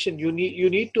assumption, you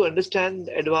need to understand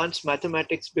advanced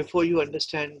mathematics before you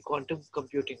understand quantum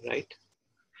computing, right?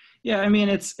 Yeah, I mean,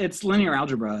 it's linear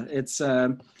algebra. It's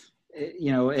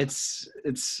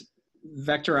it's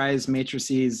vectorized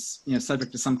matrices,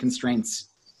 subject to some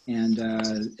constraints, and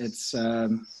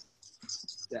I'm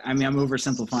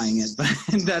oversimplifying it, but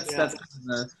that's kind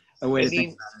of a way to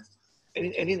think about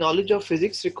it. Any knowledge of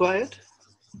physics required?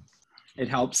 It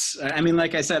helps. I mean,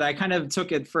 like I said, I kind of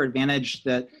took it for advantage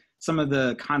that some of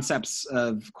the concepts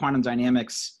of quantum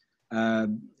dynamics,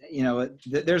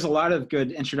 there's a lot of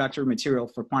good introductory material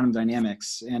for quantum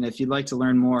dynamics, and if you'd like to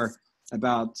learn more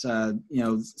about,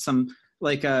 some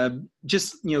like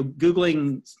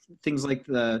Googling things like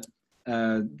the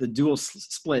dual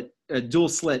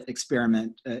slit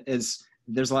experiment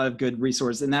there's a lot of good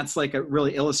resources, and that's like a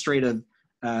really illustrative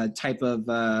type of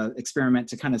experiment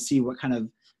to kind of see what kind of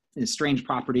strange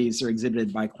properties are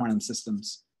exhibited by quantum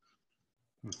systems.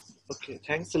 Okay,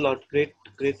 thanks a lot. Great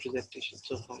presentation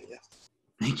so far. Yeah.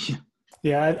 Thank you.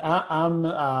 Yeah,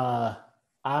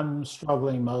 I'm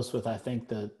struggling most with, I think,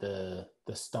 the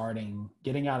starting,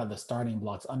 getting out of the starting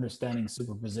blocks, understanding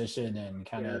superposition, and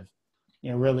kind of,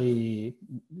 really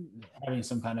having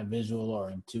some kind of visual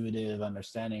or intuitive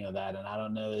understanding of that. And I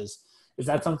don't know, is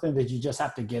that something that you just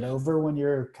have to get over when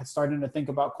you're starting to think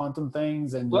about quantum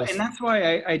things? And that's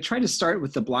why I try to start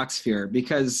with the block sphere,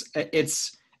 because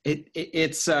it's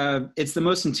the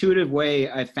most intuitive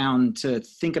way I found to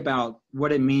think about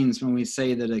what it means when we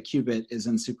say that a qubit is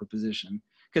in superposition.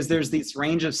 Because there's this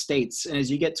range of states, and as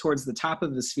you get towards the top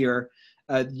of the sphere,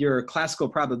 your classical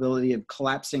probability of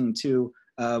collapsing to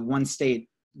one state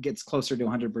gets closer to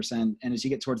 100%, and as you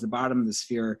get towards the bottom of the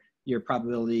sphere, your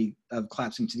probability of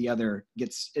collapsing to the other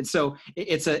gets.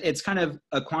 It's kind of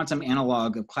a quantum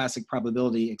analog of classic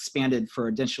probability expanded for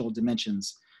additional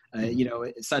dimensions.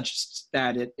 Such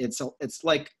that it's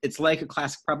like a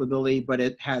classic probability, but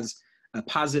it has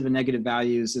positive and negative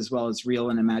values as well as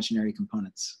real and imaginary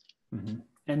components. Mm-hmm.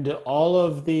 And do all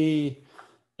of the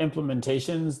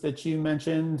implementations that you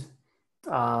mentioned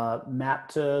map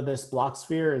to this block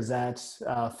sphere? Is that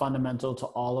fundamental to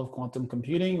all of quantum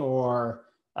computing, or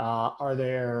are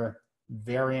there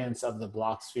variants of the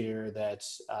block sphere that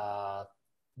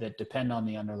depend on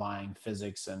the underlying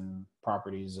physics and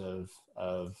properties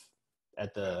of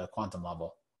at the quantum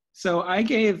level? So I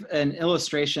gave an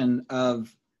illustration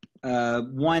of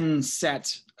one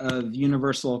set of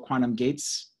universal quantum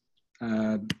gates.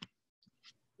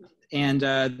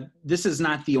 This is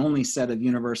not the only set of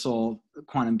universal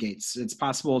quantum gates. It's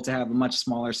possible to have a much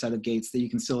smaller set of gates that you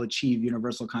can still achieve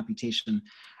universal computation.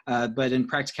 But in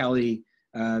practicality,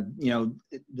 you'll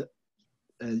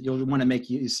want to make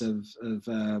use of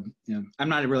I'm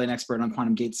not really an expert on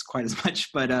quantum gates quite as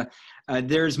much, but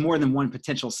there's more than one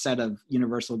potential set of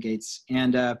universal gates.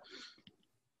 And,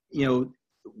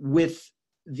 with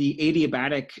the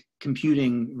adiabatic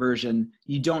computing version,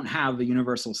 you don't have a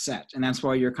universal set. And that's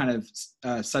why you're kind of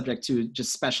subject to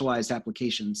just specialized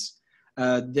applications.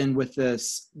 Then with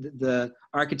the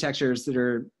architectures that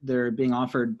are being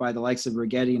offered by the likes of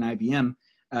Rigetti and IBM,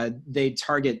 they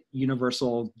target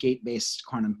universal gate-based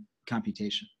quantum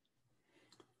computation.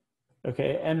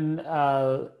 Okay, and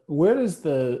where does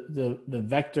the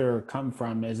vector come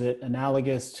from? Is it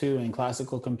analogous to in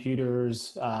classical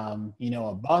computers, a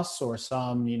bus, or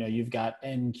some, you've got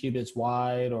n qubits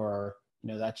wide, or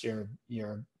that's your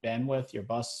bandwidth, your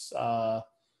bus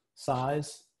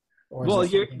size? Or well,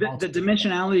 the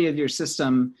dimensionality of your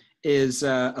system is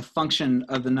a function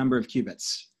of the number of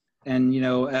qubits, and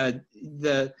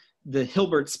the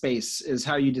Hilbert space is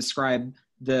how you describe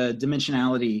the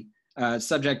dimensionality.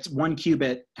 Subject 1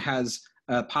 qubit has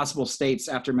possible states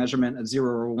after measurement of 0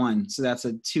 or 1. So that's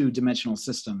a 2-dimensional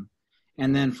system.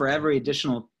 And then for every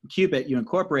additional qubit you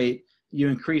incorporate, you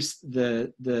increase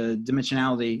the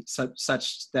dimensionality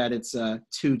such that it's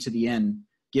 2 to the n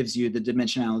gives you the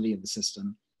dimensionality of the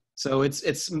system. So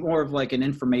it's more of like an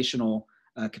informational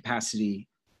capacity.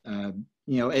 You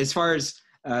know, as far as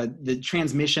the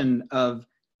transmission of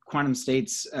quantum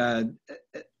states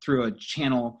through a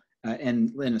channel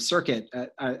and in a circuit,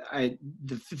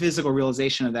 the physical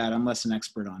realization of that, I'm less an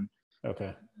expert on.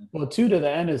 Okay. Well, 2 to the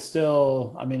n is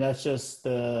still, I mean, that's just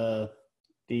the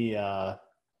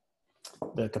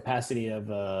capacity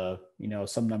of, you know,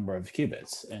 some number of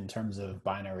qubits in terms of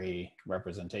binary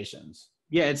representations.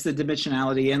 Yeah, it's the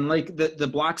dimensionality. And like the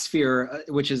block sphere,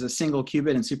 which is a single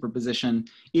qubit in superposition,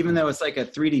 even though it's like a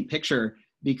 3D picture,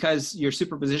 because your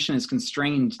superposition is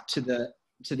constrained to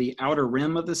the outer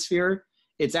rim of the sphere,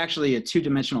 it's actually a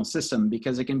 2-dimensional system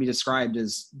because it can be described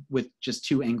as with just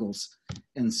 2 angles.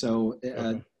 And so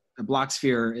a block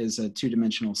sphere is a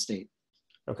 2-dimensional state.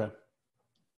 Okay.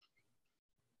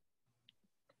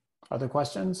 Other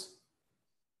questions?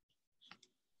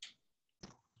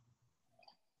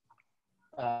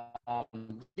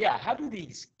 Yeah, how do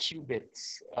these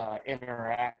qubits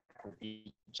interact with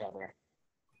each other?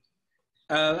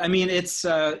 I mean, it's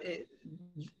the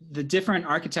different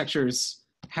architectures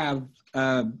have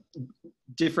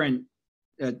different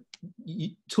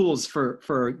tools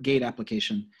for gate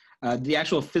application. The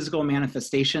actual physical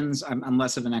manifestations, I'm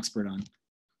less of an expert on.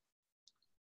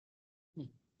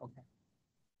 Okay.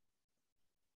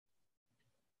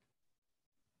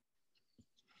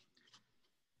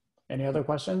 Any other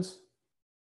questions?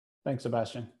 Thanks,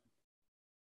 Sebastian.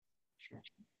 Sure.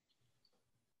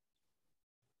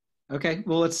 Okay,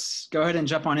 well, let's go ahead and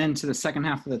jump on into the second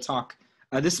half of the talk.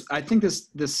 I think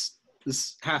this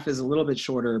half is a little bit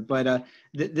shorter, but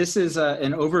this is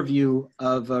an overview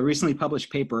of a recently published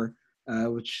paper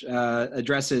which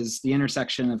addresses the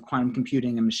intersection of quantum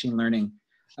computing and machine learning.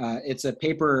 It's a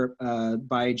paper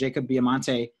by Jacob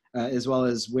Biamonte, as well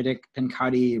as Wittek,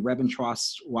 Pencati,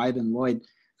 Rebentros, Weib, and Lloyd.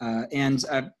 And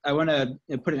I want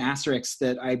to put an asterisk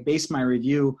that I based my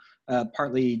review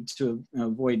partly to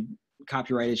avoid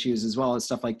copyright issues as well as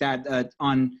stuff like that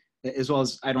on, as well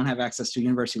as I don't have access to a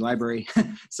university library.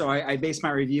 So I based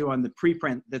my review on the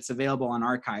preprint that's available on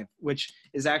arXiv, which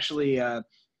is actually a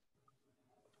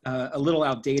little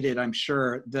outdated, I'm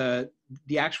sure. The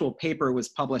actual paper was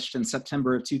published in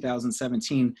September of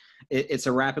 2017. It's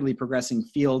a rapidly progressing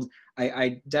field.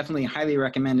 I definitely highly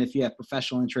recommend, if you have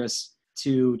professional interests,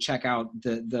 to check out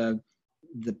the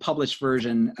published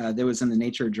version that was in the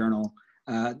Nature journal.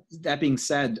 That being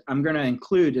said, I'm going to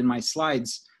include in my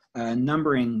slides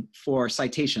numbering for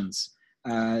citations.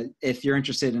 If you're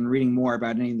interested in reading more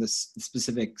about any of this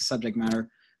specific subject matter,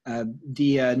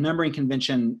 the numbering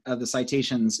convention of the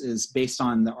citations is based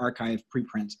on the arXiv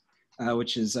preprint,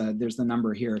 which is, there's the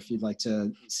number here if you'd like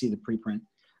to see the preprint.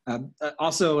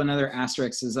 Also, another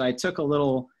asterisk is I took a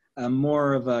little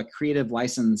more of a creative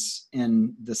license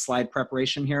in the slide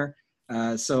preparation here.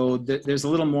 So there's a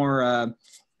little more,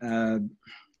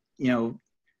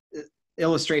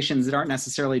 illustrations that aren't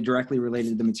necessarily directly related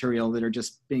to the material that are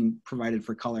just being provided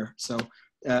for color. So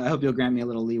I hope you'll grant me a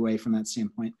little leeway from that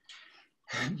standpoint.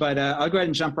 But I'll go ahead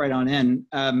and jump right on in.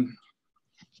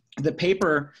 The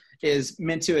paper is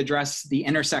meant to address the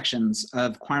intersections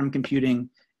of quantum computing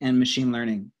and machine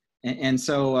learning. And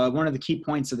so one of the key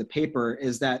points of the paper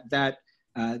is that that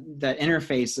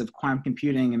interface of quantum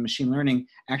computing and machine learning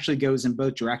actually goes in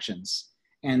both directions.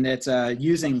 And that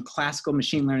using classical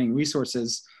machine learning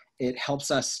resources, it helps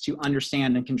us to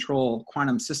understand and control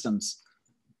quantum systems.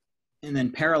 And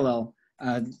then parallel,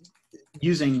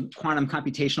 using quantum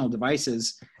computational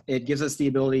devices, it gives us the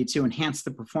ability to enhance the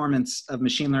performance of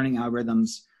machine learning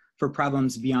algorithms for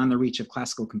problems beyond the reach of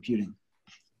classical computing.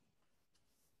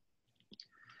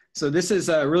 So this is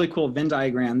a really cool Venn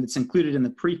diagram that's included in the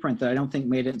preprint that I don't think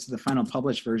made it into the final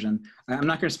published version. I'm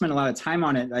not going to spend a lot of time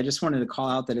on it. I just wanted to call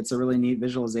out that it's a really neat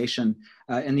visualization.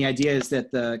 And the idea is that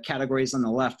the categories on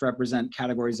the left represent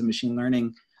categories of machine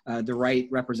learning. The right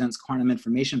represents quantum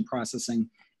information processing.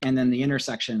 And then the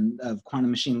intersection of quantum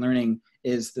machine learning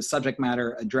is the subject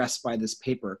matter addressed by this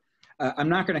paper. I'm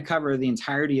not going to cover the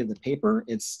entirety of the paper.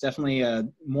 It's definitely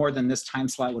more than this time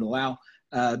slot would allow.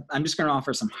 I'm just going to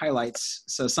offer some highlights.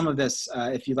 So some of this,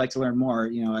 if you'd like to learn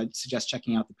more, I'd suggest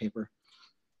checking out the paper.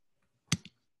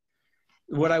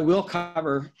 What I will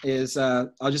cover is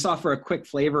I'll just offer a quick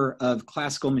flavor of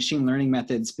classical machine learning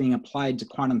methods being applied to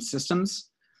quantum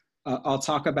systems. I'll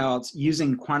talk about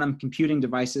using quantum computing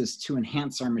devices to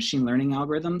enhance our machine learning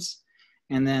algorithms.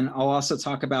 And then I'll also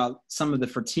talk about some of the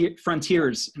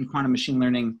frontiers in quantum machine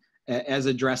learning as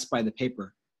addressed by the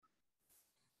paper.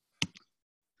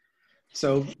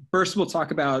 So first we'll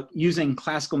talk about using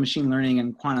classical machine learning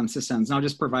and quantum systems. And I'll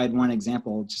just provide one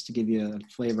example just to give you a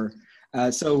flavor.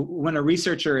 So when a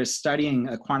researcher is studying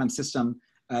a quantum system,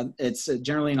 it's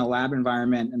generally in a lab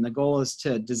environment, and the goal is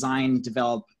to design,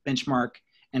 develop, benchmark,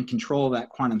 and control that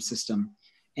quantum system.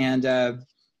 And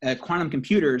quantum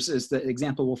computers is the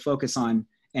example we'll focus on.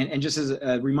 And just as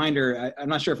a reminder, I'm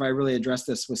not sure if I really addressed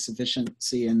this with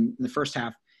sufficiency in the first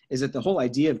half, is that the whole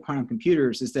idea of quantum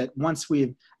computers is that once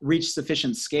we've reached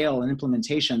sufficient scale and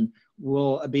implementation,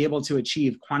 we'll be able to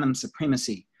achieve quantum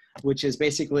supremacy, which is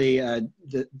basically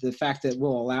the fact that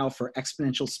we'll allow for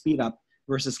exponential speed up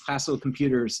versus classical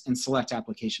computers in select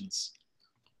applications.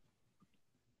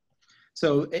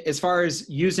 So as far as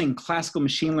using classical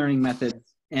machine learning methods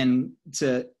and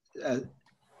to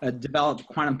develop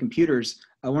quantum computers,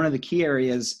 one of the key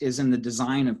areas is in the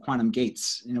design of quantum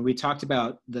gates. You know, we talked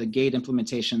about the gate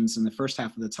implementations in the first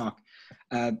half of the talk,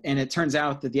 and it turns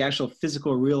out that the actual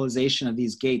physical realization of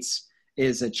these gates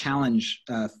is a challenge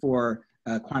for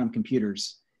quantum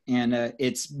computers. And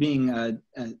it's being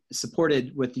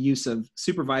supported with the use of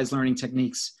supervised learning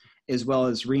techniques as well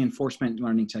as reinforcement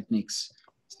learning techniques.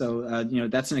 So, you know,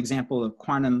 that's an example of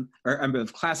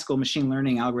of classical machine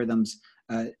learning algorithms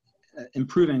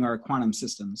improving our quantum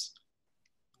systems.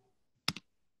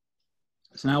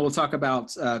 So now we'll talk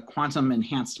about quantum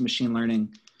enhanced machine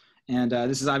learning. And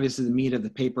this is obviously the meat of the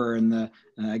paper and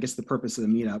I guess the purpose of the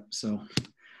meetup. So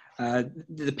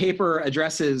the paper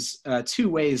addresses two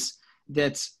ways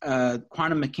that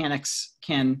quantum mechanics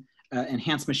can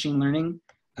enhance machine learning.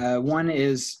 One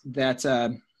is that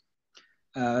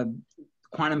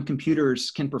quantum computers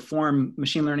can perform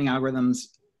machine learning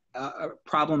algorithms,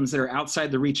 problems that are outside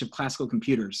the reach of classical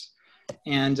computers.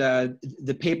 And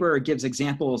the paper gives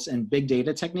examples in big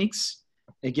data techniques.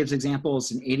 It gives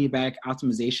examples in adiabatic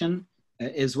optimization,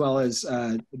 as well as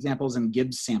examples in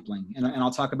Gibbs sampling. And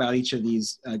I'll talk about each of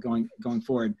these going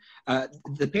forward.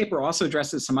 The paper also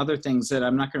addresses some other things that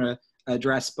I'm not going to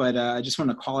address, but I just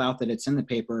want to call out that it's in the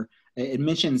paper. It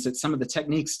mentions that some of the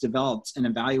techniques developed in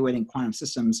evaluating quantum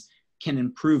systems can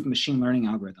improve machine learning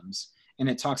algorithms. And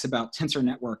it talks about tensor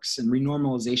networks and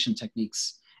renormalization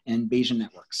techniques and Bayesian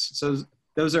networks. So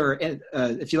those are,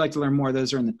 if you'd like to learn more,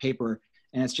 those are in the paper.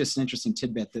 And it's just an interesting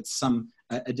tidbit that some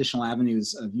additional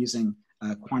avenues of using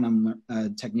quantum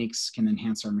techniques can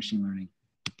enhance our machine learning.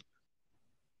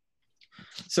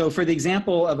 So for the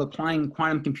example of applying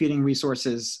quantum computing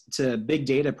resources to big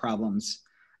data problems,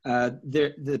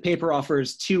 the paper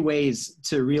offers two ways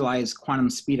to realize quantum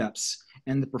speedups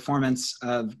in the performance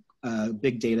of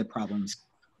big data problems.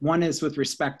 One is with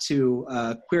respect to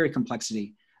query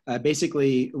complexity.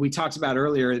 Basically, we talked about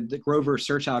earlier the Grover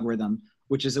search algorithm,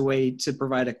 which is a way to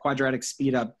provide a quadratic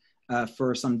speedup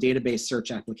for some database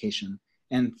search application.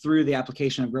 And through the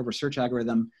application of Grover search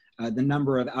algorithm, the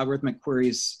number of algorithmic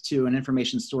queries to an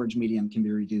information storage medium can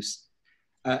be reduced.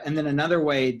 And then another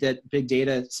way that big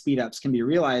data speedups can be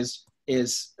realized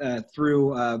is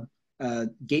through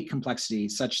gate complexity,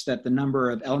 such that the number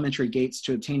of elementary gates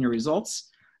to obtain your results,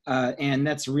 and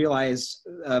that's realized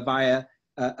via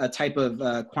a type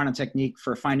of quantum technique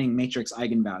for finding matrix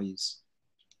eigenvalues.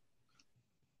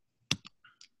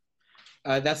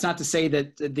 That's not to say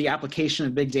that the application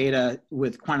of big data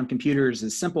with quantum computers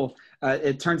is simple.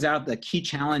 It turns out the key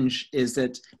challenge is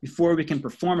that before we can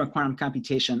perform a quantum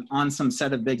computation on some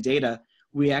set of big data,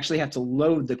 we actually have to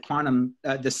load the quantum,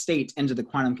 the state into the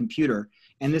quantum computer.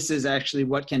 And this is actually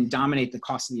what can dominate the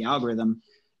cost of the algorithm.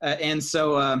 And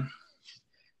so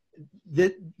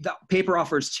the paper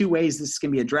offers two ways this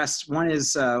can be addressed. One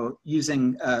is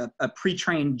using a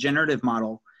pre-trained generative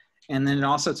model. And then it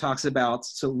also talks about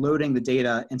loading the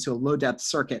data into a low-depth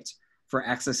circuit for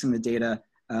accessing the data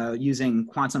using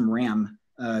quantum RAM,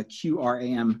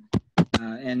 QRAM.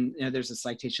 And you know, there's a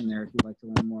citation there if you'd like to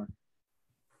learn more.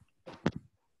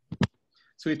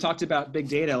 So we've talked about big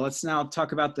data. Let's now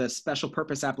talk about the special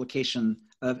purpose application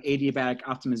of adiabatic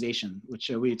optimization, which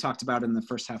we talked about in the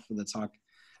first half of the talk.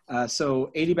 So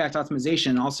adiabatic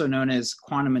optimization, also known as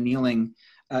quantum annealing,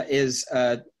 is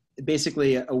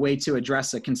basically a way to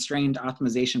address a constrained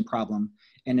optimization problem.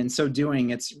 And in so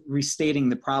doing, it's restating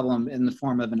the problem in the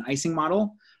form of an icing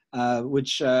model,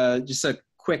 which just a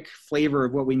quick flavor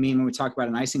of what we mean when we talk about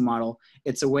an icing model.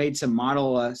 It's a way to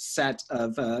model a set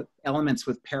of elements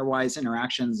with pairwise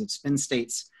interactions of spin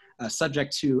states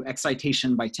subject to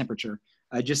excitation by temperature.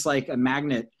 Just like a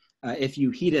magnet, if you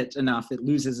heat it enough, it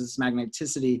loses its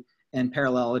magneticity. And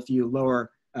parallel, if you lower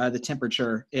the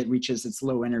temperature, it reaches its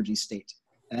low energy state.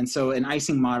 And so an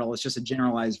icing model is just a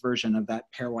generalized version of that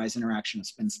pairwise interaction of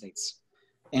spin states.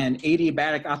 And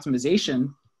adiabatic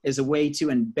optimization is a way to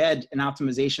embed an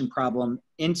optimization problem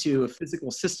into a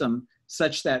physical system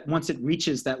such that once it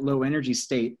reaches that low energy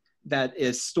state, that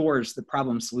stores the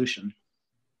problem solution.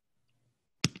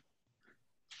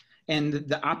 And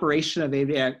the operation of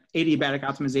adiabatic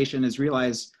optimization is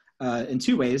realized in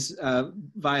two ways,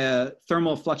 via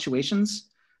thermal fluctuations,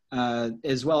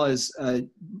 as well as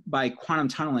by quantum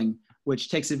tunneling, which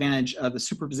takes advantage of the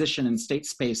superposition and state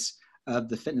space of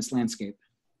the fitness landscape.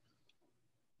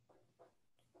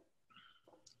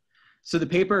 So the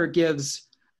paper gives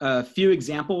a few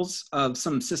examples of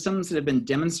some systems that have been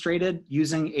demonstrated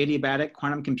using adiabatic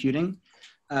quantum computing.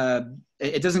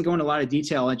 It doesn't go into a lot of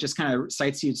detail. It just kind of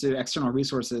cites you to external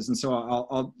resources. And so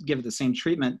I'll give it the same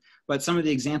treatment. But some of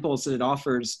the examples that it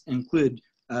offers include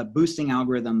boosting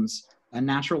algorithms,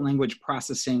 natural language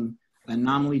processing,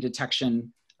 anomaly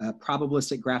detection,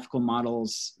 probabilistic graphical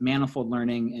models, manifold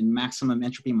learning, and maximum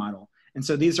entropy model. And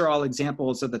so these are all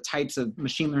examples of the types of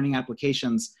machine learning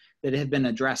applications that have been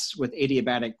addressed with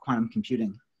adiabatic quantum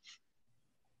computing.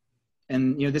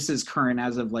 And this is current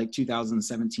as of like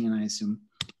 2017, I assume.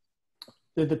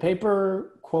 Did the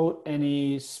paper quote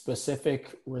any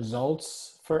specific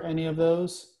results for any of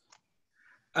those?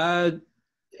 It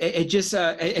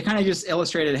kind of just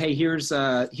illustrated, hey, here's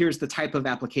the type of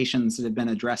applications that have been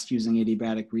addressed using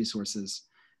adiabatic resources.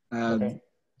 Okay.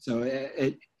 So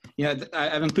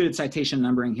I've included citation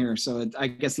numbering here. So I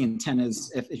guess the intent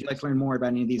is, if you'd like to learn more about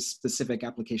any of these specific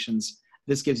applications,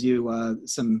 this gives you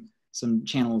some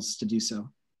channels to do so.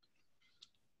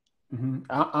 Mm-hmm.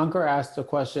 Ankur asked a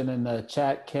question in the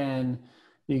chat. Can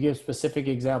you give specific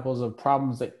examples of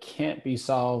problems that can't be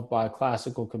solved by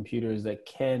classical computers that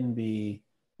can be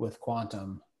with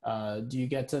quantum? Do you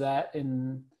get to that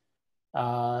in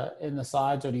the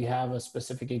slides, or do you have a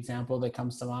specific example that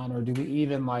comes to mind, or do we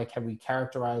even have we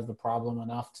characterized the problem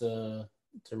enough to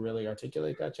really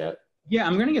articulate that yet? Yeah,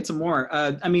 I'm going to get some more.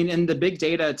 I mean, in the big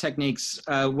data techniques,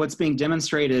 what's being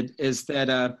demonstrated is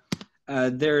that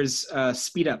there's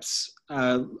speed-ups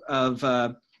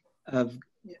of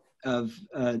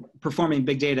performing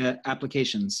big data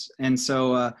applications, and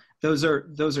so those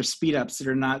are speed-ups that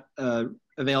are not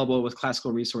available with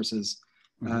classical resources.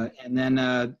 Mm-hmm. And then,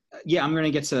 yeah, I'm going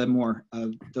to get to more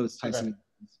of those types of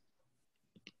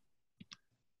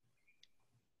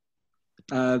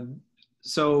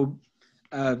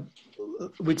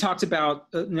we talked about,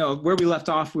 where we left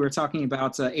off, we were talking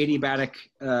about adiabatic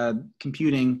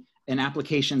computing and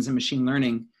applications in machine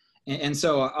learning. And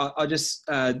so I'll just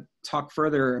talk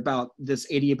further about this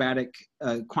adiabatic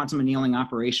quantum annealing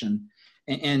operation.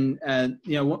 And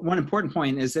one important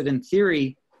point is that in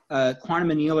theory, quantum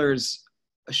annealers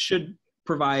should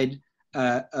provide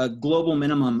a global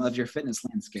minimum of your fitness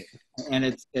landscape.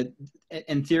 And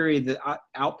in theory, the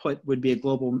output would be a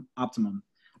global optimum.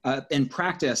 In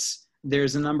practice,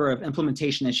 there's a number of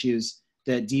implementation issues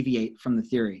that deviate from the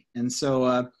theory. And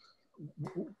so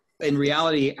in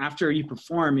reality, after you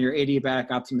perform your adiabatic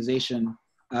optimization,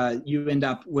 you end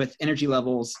up with energy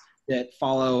levels that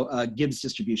follow Gibbs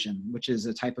distribution, which is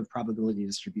a type of probability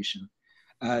distribution.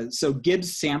 So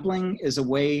Gibbs sampling is a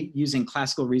way using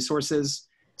classical resources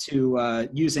to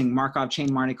using Markov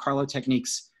chain Monte Carlo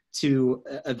techniques to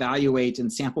evaluate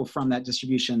and sample from that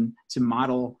distribution to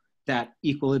model that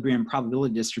equilibrium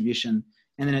probability distribution.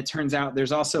 And then it turns out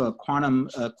there's also a quantum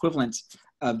equivalent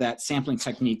of that sampling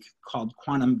technique called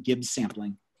quantum Gibbs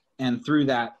sampling. And through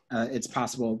that, it's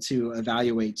possible to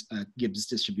evaluate Gibbs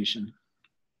distribution.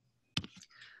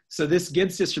 So this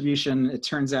Gibbs distribution, it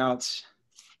turns out,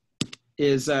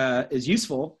 is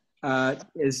useful,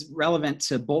 is relevant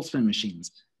to Boltzmann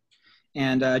machines.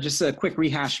 And just a quick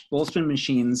rehash, Boltzmann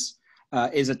machines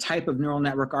is a type of neural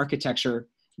network architecture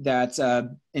that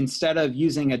instead of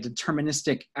using a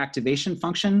deterministic activation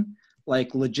function,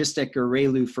 like logistic or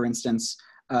ReLU, for instance,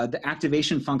 the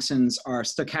activation functions are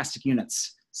stochastic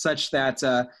units, such that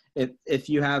if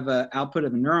you have an output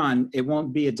of a neuron, it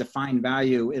won't be a defined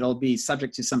value, it'll be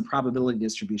subject to some probability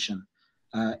distribution.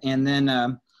 And then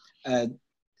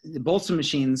the Boltzmann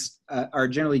machines are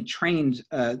generally trained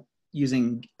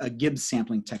using a Gibbs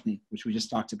sampling technique, which we just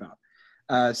talked about.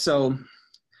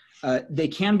 They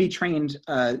can be trained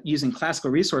using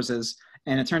classical resources,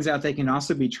 and it turns out they can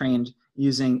also be trained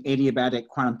using adiabatic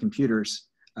quantum computers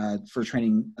for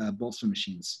training Boltzmann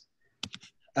machines.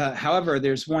 However,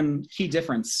 there's one key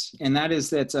difference, and that is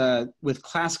that with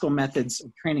classical methods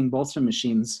of training Boltzmann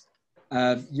machines,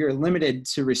 you're limited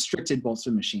to restricted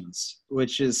Boltzmann machines,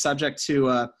 which is subject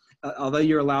to, although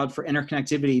you're allowed for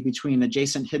interconnectivity between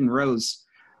adjacent hidden rows,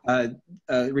 a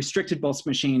restricted Boltzmann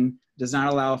machine does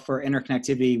not allow for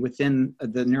interconnectivity within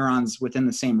the neurons within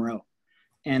the same row.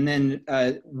 And then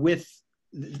with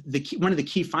one of the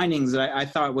key findings that I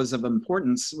thought was of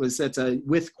importance was that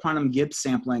with quantum Gibbs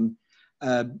sampling,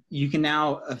 you can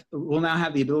now, we'll now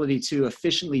have the ability to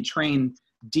efficiently train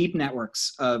deep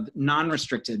networks of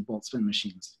non-restricted Boltzmann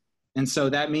machines. And so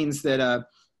that means that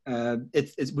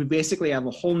we basically have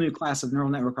a whole new class of neural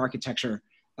network architecture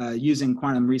using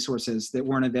quantum resources that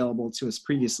weren't available to us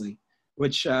previously,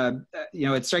 which,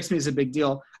 it strikes me as a big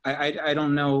deal. I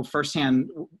don't know firsthand,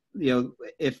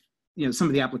 if, some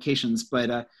of the applications,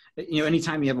 but,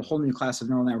 anytime you have a whole new class of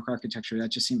neural network architecture, that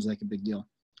just seems like a big deal.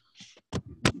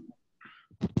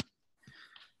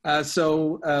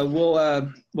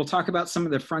 We'll talk about some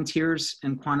of the frontiers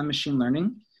in quantum machine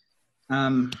learning.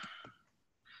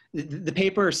 The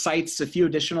paper cites a few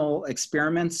additional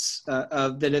experiments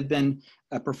that have been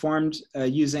performed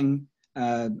using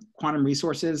quantum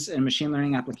resources and machine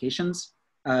learning applications.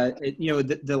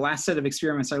 The last set of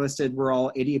experiments I listed were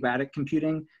all adiabatic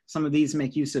computing. Some of these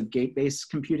make use of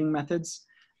gate-based computing methods.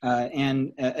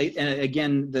 And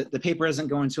again, the paper doesn't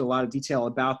go into a lot of detail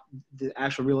about the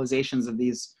actual realizations of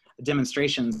these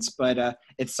demonstrations, but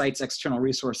it cites external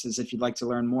resources if you'd like to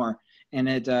learn more. And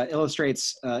it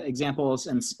illustrates examples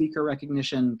in speaker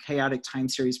recognition, chaotic time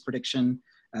series prediction,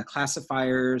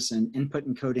 classifiers and input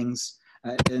encodings,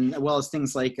 as well as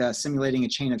things like simulating a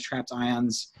chain of trapped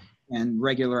ions and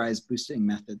regularized boosting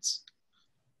methods.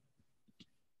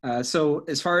 So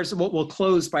as far as we'll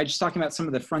close by just talking about some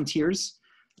of the frontiers.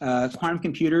 Quantum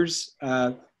computers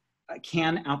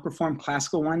can outperform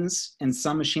classical ones in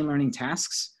some machine learning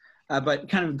tasks. But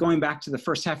kind of going back to the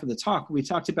first half of the talk, we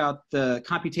talked about the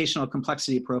computational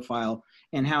complexity profile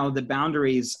and how the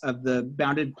boundaries of the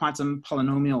bounded quantum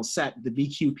polynomial set, the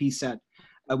VQP set,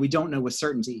 we don't know with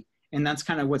certainty. And that's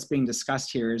kind of what's being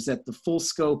discussed here, is that the full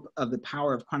scope of the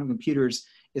power of quantum computers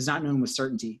is not known with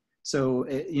certainty. So,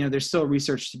 there's still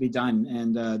research to be done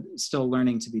and still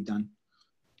learning to be done.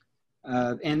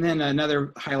 And then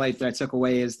another highlight that I took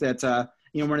away is that,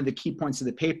 one of the key points of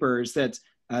the paper is that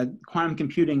quantum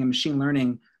computing and machine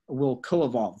learning will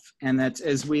co-evolve, and that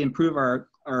as we improve our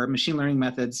machine learning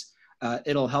methods,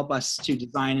 it'll help us to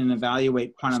design and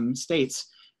evaluate quantum states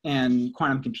and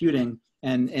quantum computing,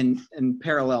 and in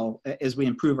parallel, as we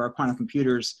improve our quantum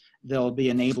computers, they'll be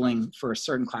enabling for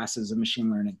certain classes of machine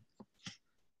learning.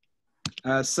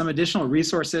 Some additional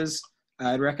resources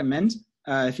I'd recommend.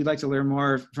 If you'd like to learn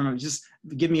more from, just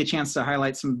give me a chance to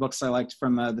highlight some books I liked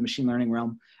from the machine learning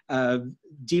realm.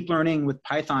 Deep Learning with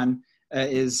Python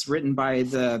is written by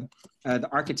the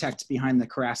architect behind the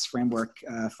Keras framework,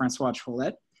 Francois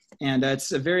Trollet. And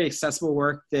it's a very accessible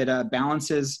work that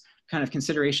balances kind of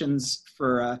considerations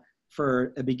for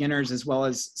beginners as well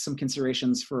as some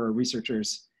considerations for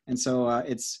researchers. And so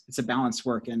it's a balanced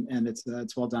work, and it's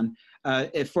well done.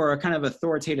 For a kind of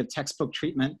authoritative textbook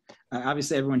treatment,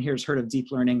 obviously everyone here has heard of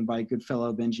Deep Learning by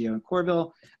Goodfellow, Bengio, and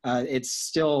Corville. It's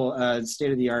still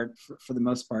state of the art for the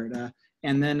most part.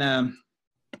 And then,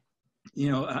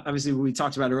 obviously we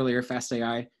talked about earlier,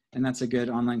 Fast.ai, and that's a good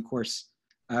online course.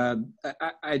 I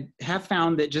have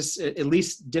found that just at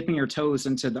least dipping your toes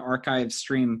into the archive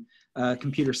stream,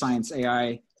 computer science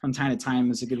AI, from time to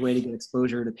time is a good way to get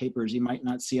exposure to papers you might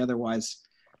not see otherwise.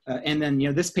 And then,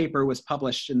 this paper was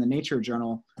published in the Nature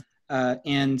journal,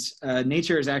 and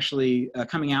Nature is actually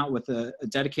coming out with a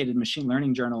dedicated machine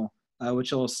learning journal,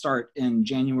 which will start in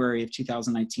January of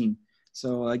 2019.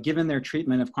 So given their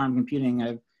treatment of quantum computing,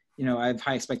 I have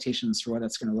high expectations for what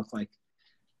that's going to look like.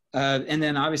 And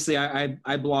then obviously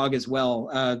I blog as well.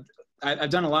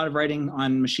 I've done a lot of writing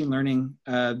on machine learning.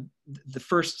 The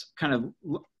first kind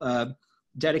of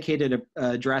dedicated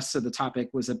address of the topic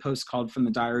was a post called From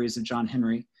the Diaries of John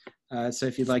Henry. So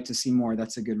if you'd like to see more,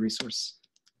 that's a good resource.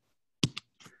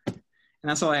 And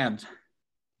that's all I have.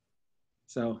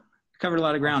 So I covered a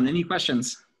lot of ground. Any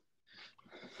questions?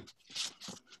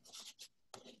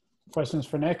 Questions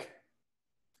for Nick?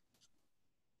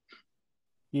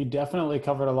 You definitely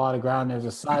covered a lot of ground. There's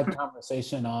a side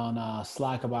conversation on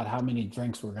Slack about how many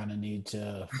drinks we're going to need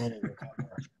to fully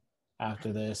recover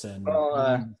after this, and how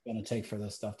long it's going to take for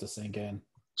this stuff to sink in.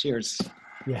 Cheers.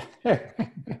 Yeah. Yeah,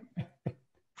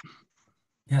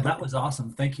 that was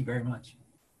awesome. Thank you very much.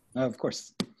 Of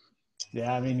course.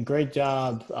 Yeah, I mean, great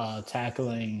job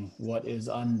tackling what is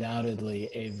undoubtedly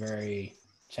a very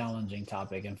challenging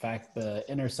topic. In fact, the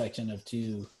intersection of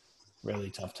two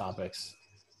really tough topics,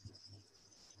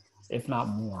 if not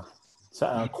more. So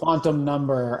a quantum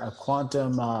number of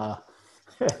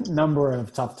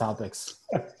tough topics.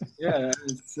 Yeah,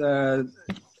 it's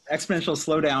exponential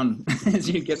slowdown as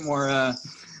you get more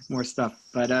stuff.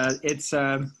 But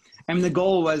And the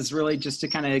goal was really just to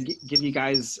kind of give you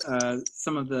guys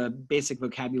some of the basic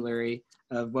vocabulary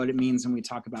of what it means when we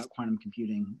talk about quantum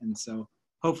computing. And so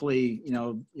hopefully,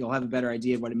 you'll have a better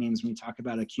idea of what it means when we talk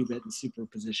about a qubit and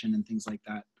superposition and things like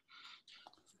that.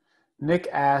 Nick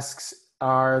asks,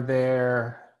 are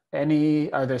there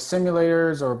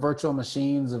simulators or virtual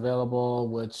machines available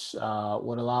which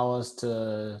would allow us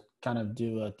to kind of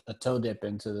do a toe dip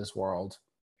into this world?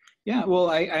 Yeah, well,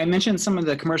 I mentioned some of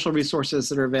the commercial resources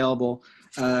that are available.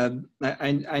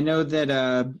 I know that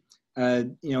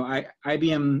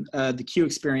IBM, the Q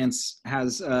Experience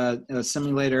has a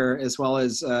simulator as well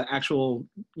as actual,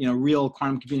 real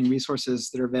quantum computing resources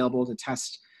that are available to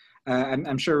test.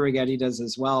 I'm sure Rigetti does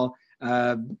as well.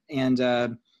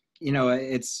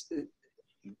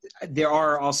 There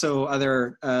are also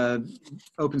other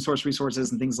open source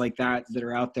resources and things like that that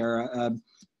are out there.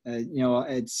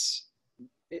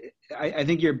 I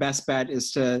think your best bet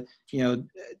is to,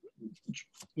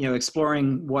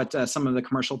 exploring what some of the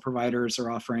commercial providers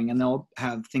are offering, and they'll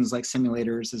have things like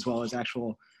simulators as well as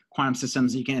actual quantum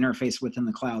systems that you can interface with in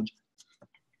the cloud.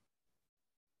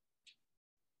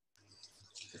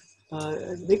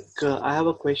 Nick, I have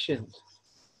a question.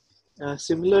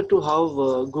 Similar to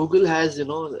how Google has,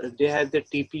 they have their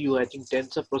TPU, I think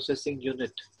tensor processing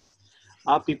unit.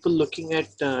 Are people looking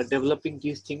at developing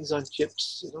these things on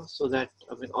chips, so that,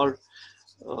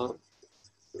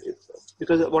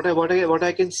 because what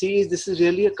I can see is this is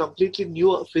really a completely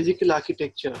new physical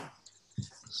architecture.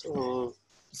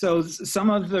 So some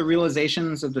of the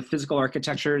realizations of the physical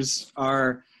architectures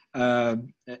are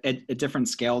at different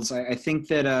scales. I think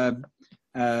that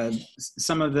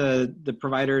some of the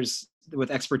providers with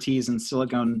expertise in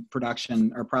silicon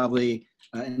production are probably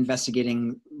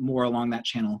investigating more along that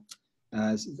channel.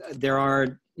 There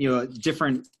are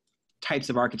different types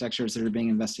of architectures that are being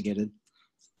investigated.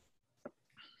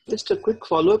 Just a quick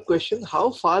follow-up question: how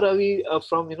far are we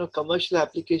from commercial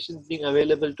applications being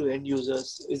available to end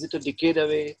users? Is it a decade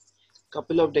away,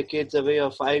 couple of decades away,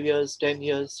 or 5 years, 10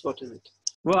 years? What is it?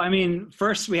 Well,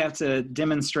 first we have to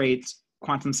demonstrate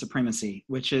quantum supremacy,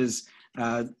 which is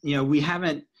we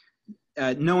haven't.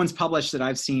 No one's published that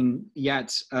I've seen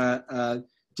yet a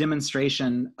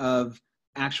demonstration of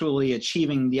actually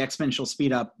achieving the exponential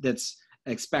speed up that's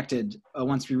expected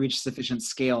once we reach sufficient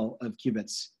scale of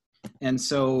qubits. And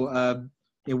so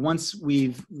once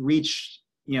we've reached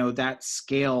that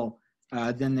scale,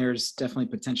 then there's definitely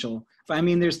potential. But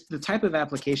there's the type of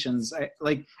applications I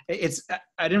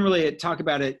didn't really talk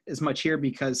about it as much here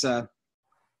because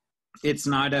it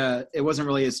wasn't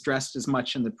really addressed as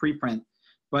much in the preprint.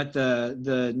 But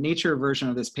the Nature version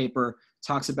of this paper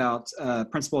talks about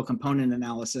principal component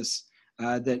analysis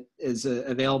that is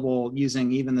available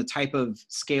using even the type of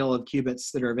scale of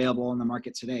qubits that are available in the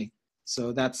market today.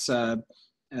 So that's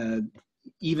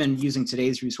even using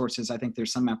today's resources, I think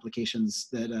there's some applications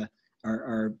that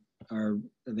are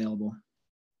available.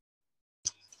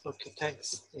 Okay,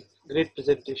 thanks. Great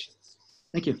presentation.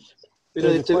 Thank you.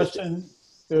 There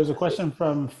was a question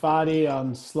from Fadi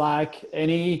on Slack.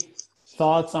 Any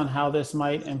thoughts on how this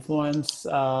might influence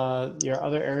your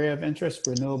other area of interest,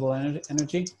 renewable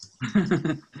energy?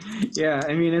 Yeah,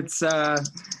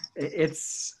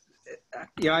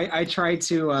 I try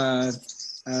to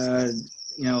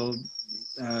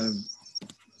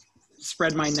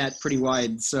spread my net pretty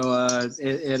wide. So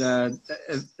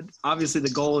obviously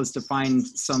the goal is to find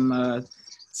some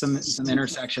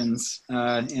intersections,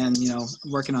 and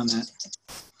working on that.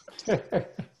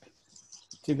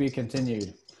 To be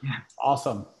continued. Yeah.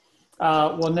 Awesome.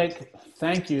 Well, Nick,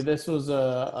 thank you. This was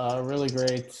a really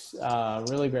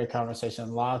great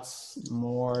conversation. Lots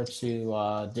more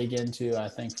to dig into, I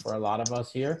think, for a lot of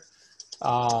us here.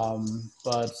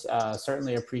 But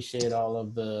certainly appreciate all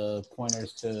of the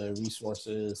pointers to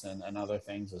resources and other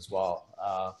things as well.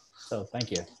 So thank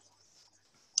you.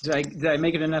 Did I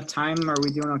make it enough time? Are we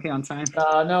doing okay on time?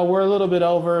 No, we're a little bit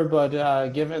over,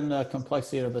 but given the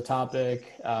complexity of the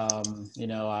topic, I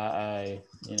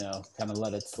kind of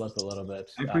let it slip a little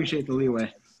bit. I appreciate the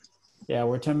leeway. Yeah,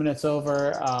 we're 10 minutes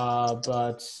over,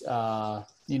 but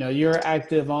you're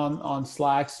active on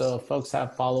Slack, so if folks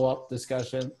have follow-up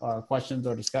discussion or questions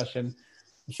or discussion,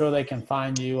 I'm sure they can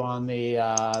find you on the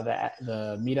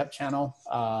Meetup channel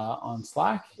on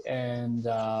Slack, and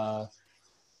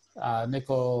Nick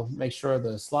will make sure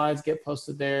the slides get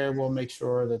posted there. We'll make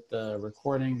sure that the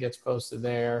recording gets posted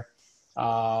there.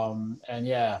 And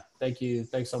yeah, thank you.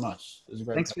 Thanks so much. It was a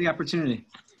great. Thanks for the opportunity.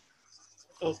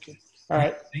 Okay. All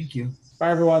right. Thank you.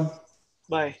 Bye, everyone.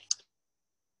 Bye.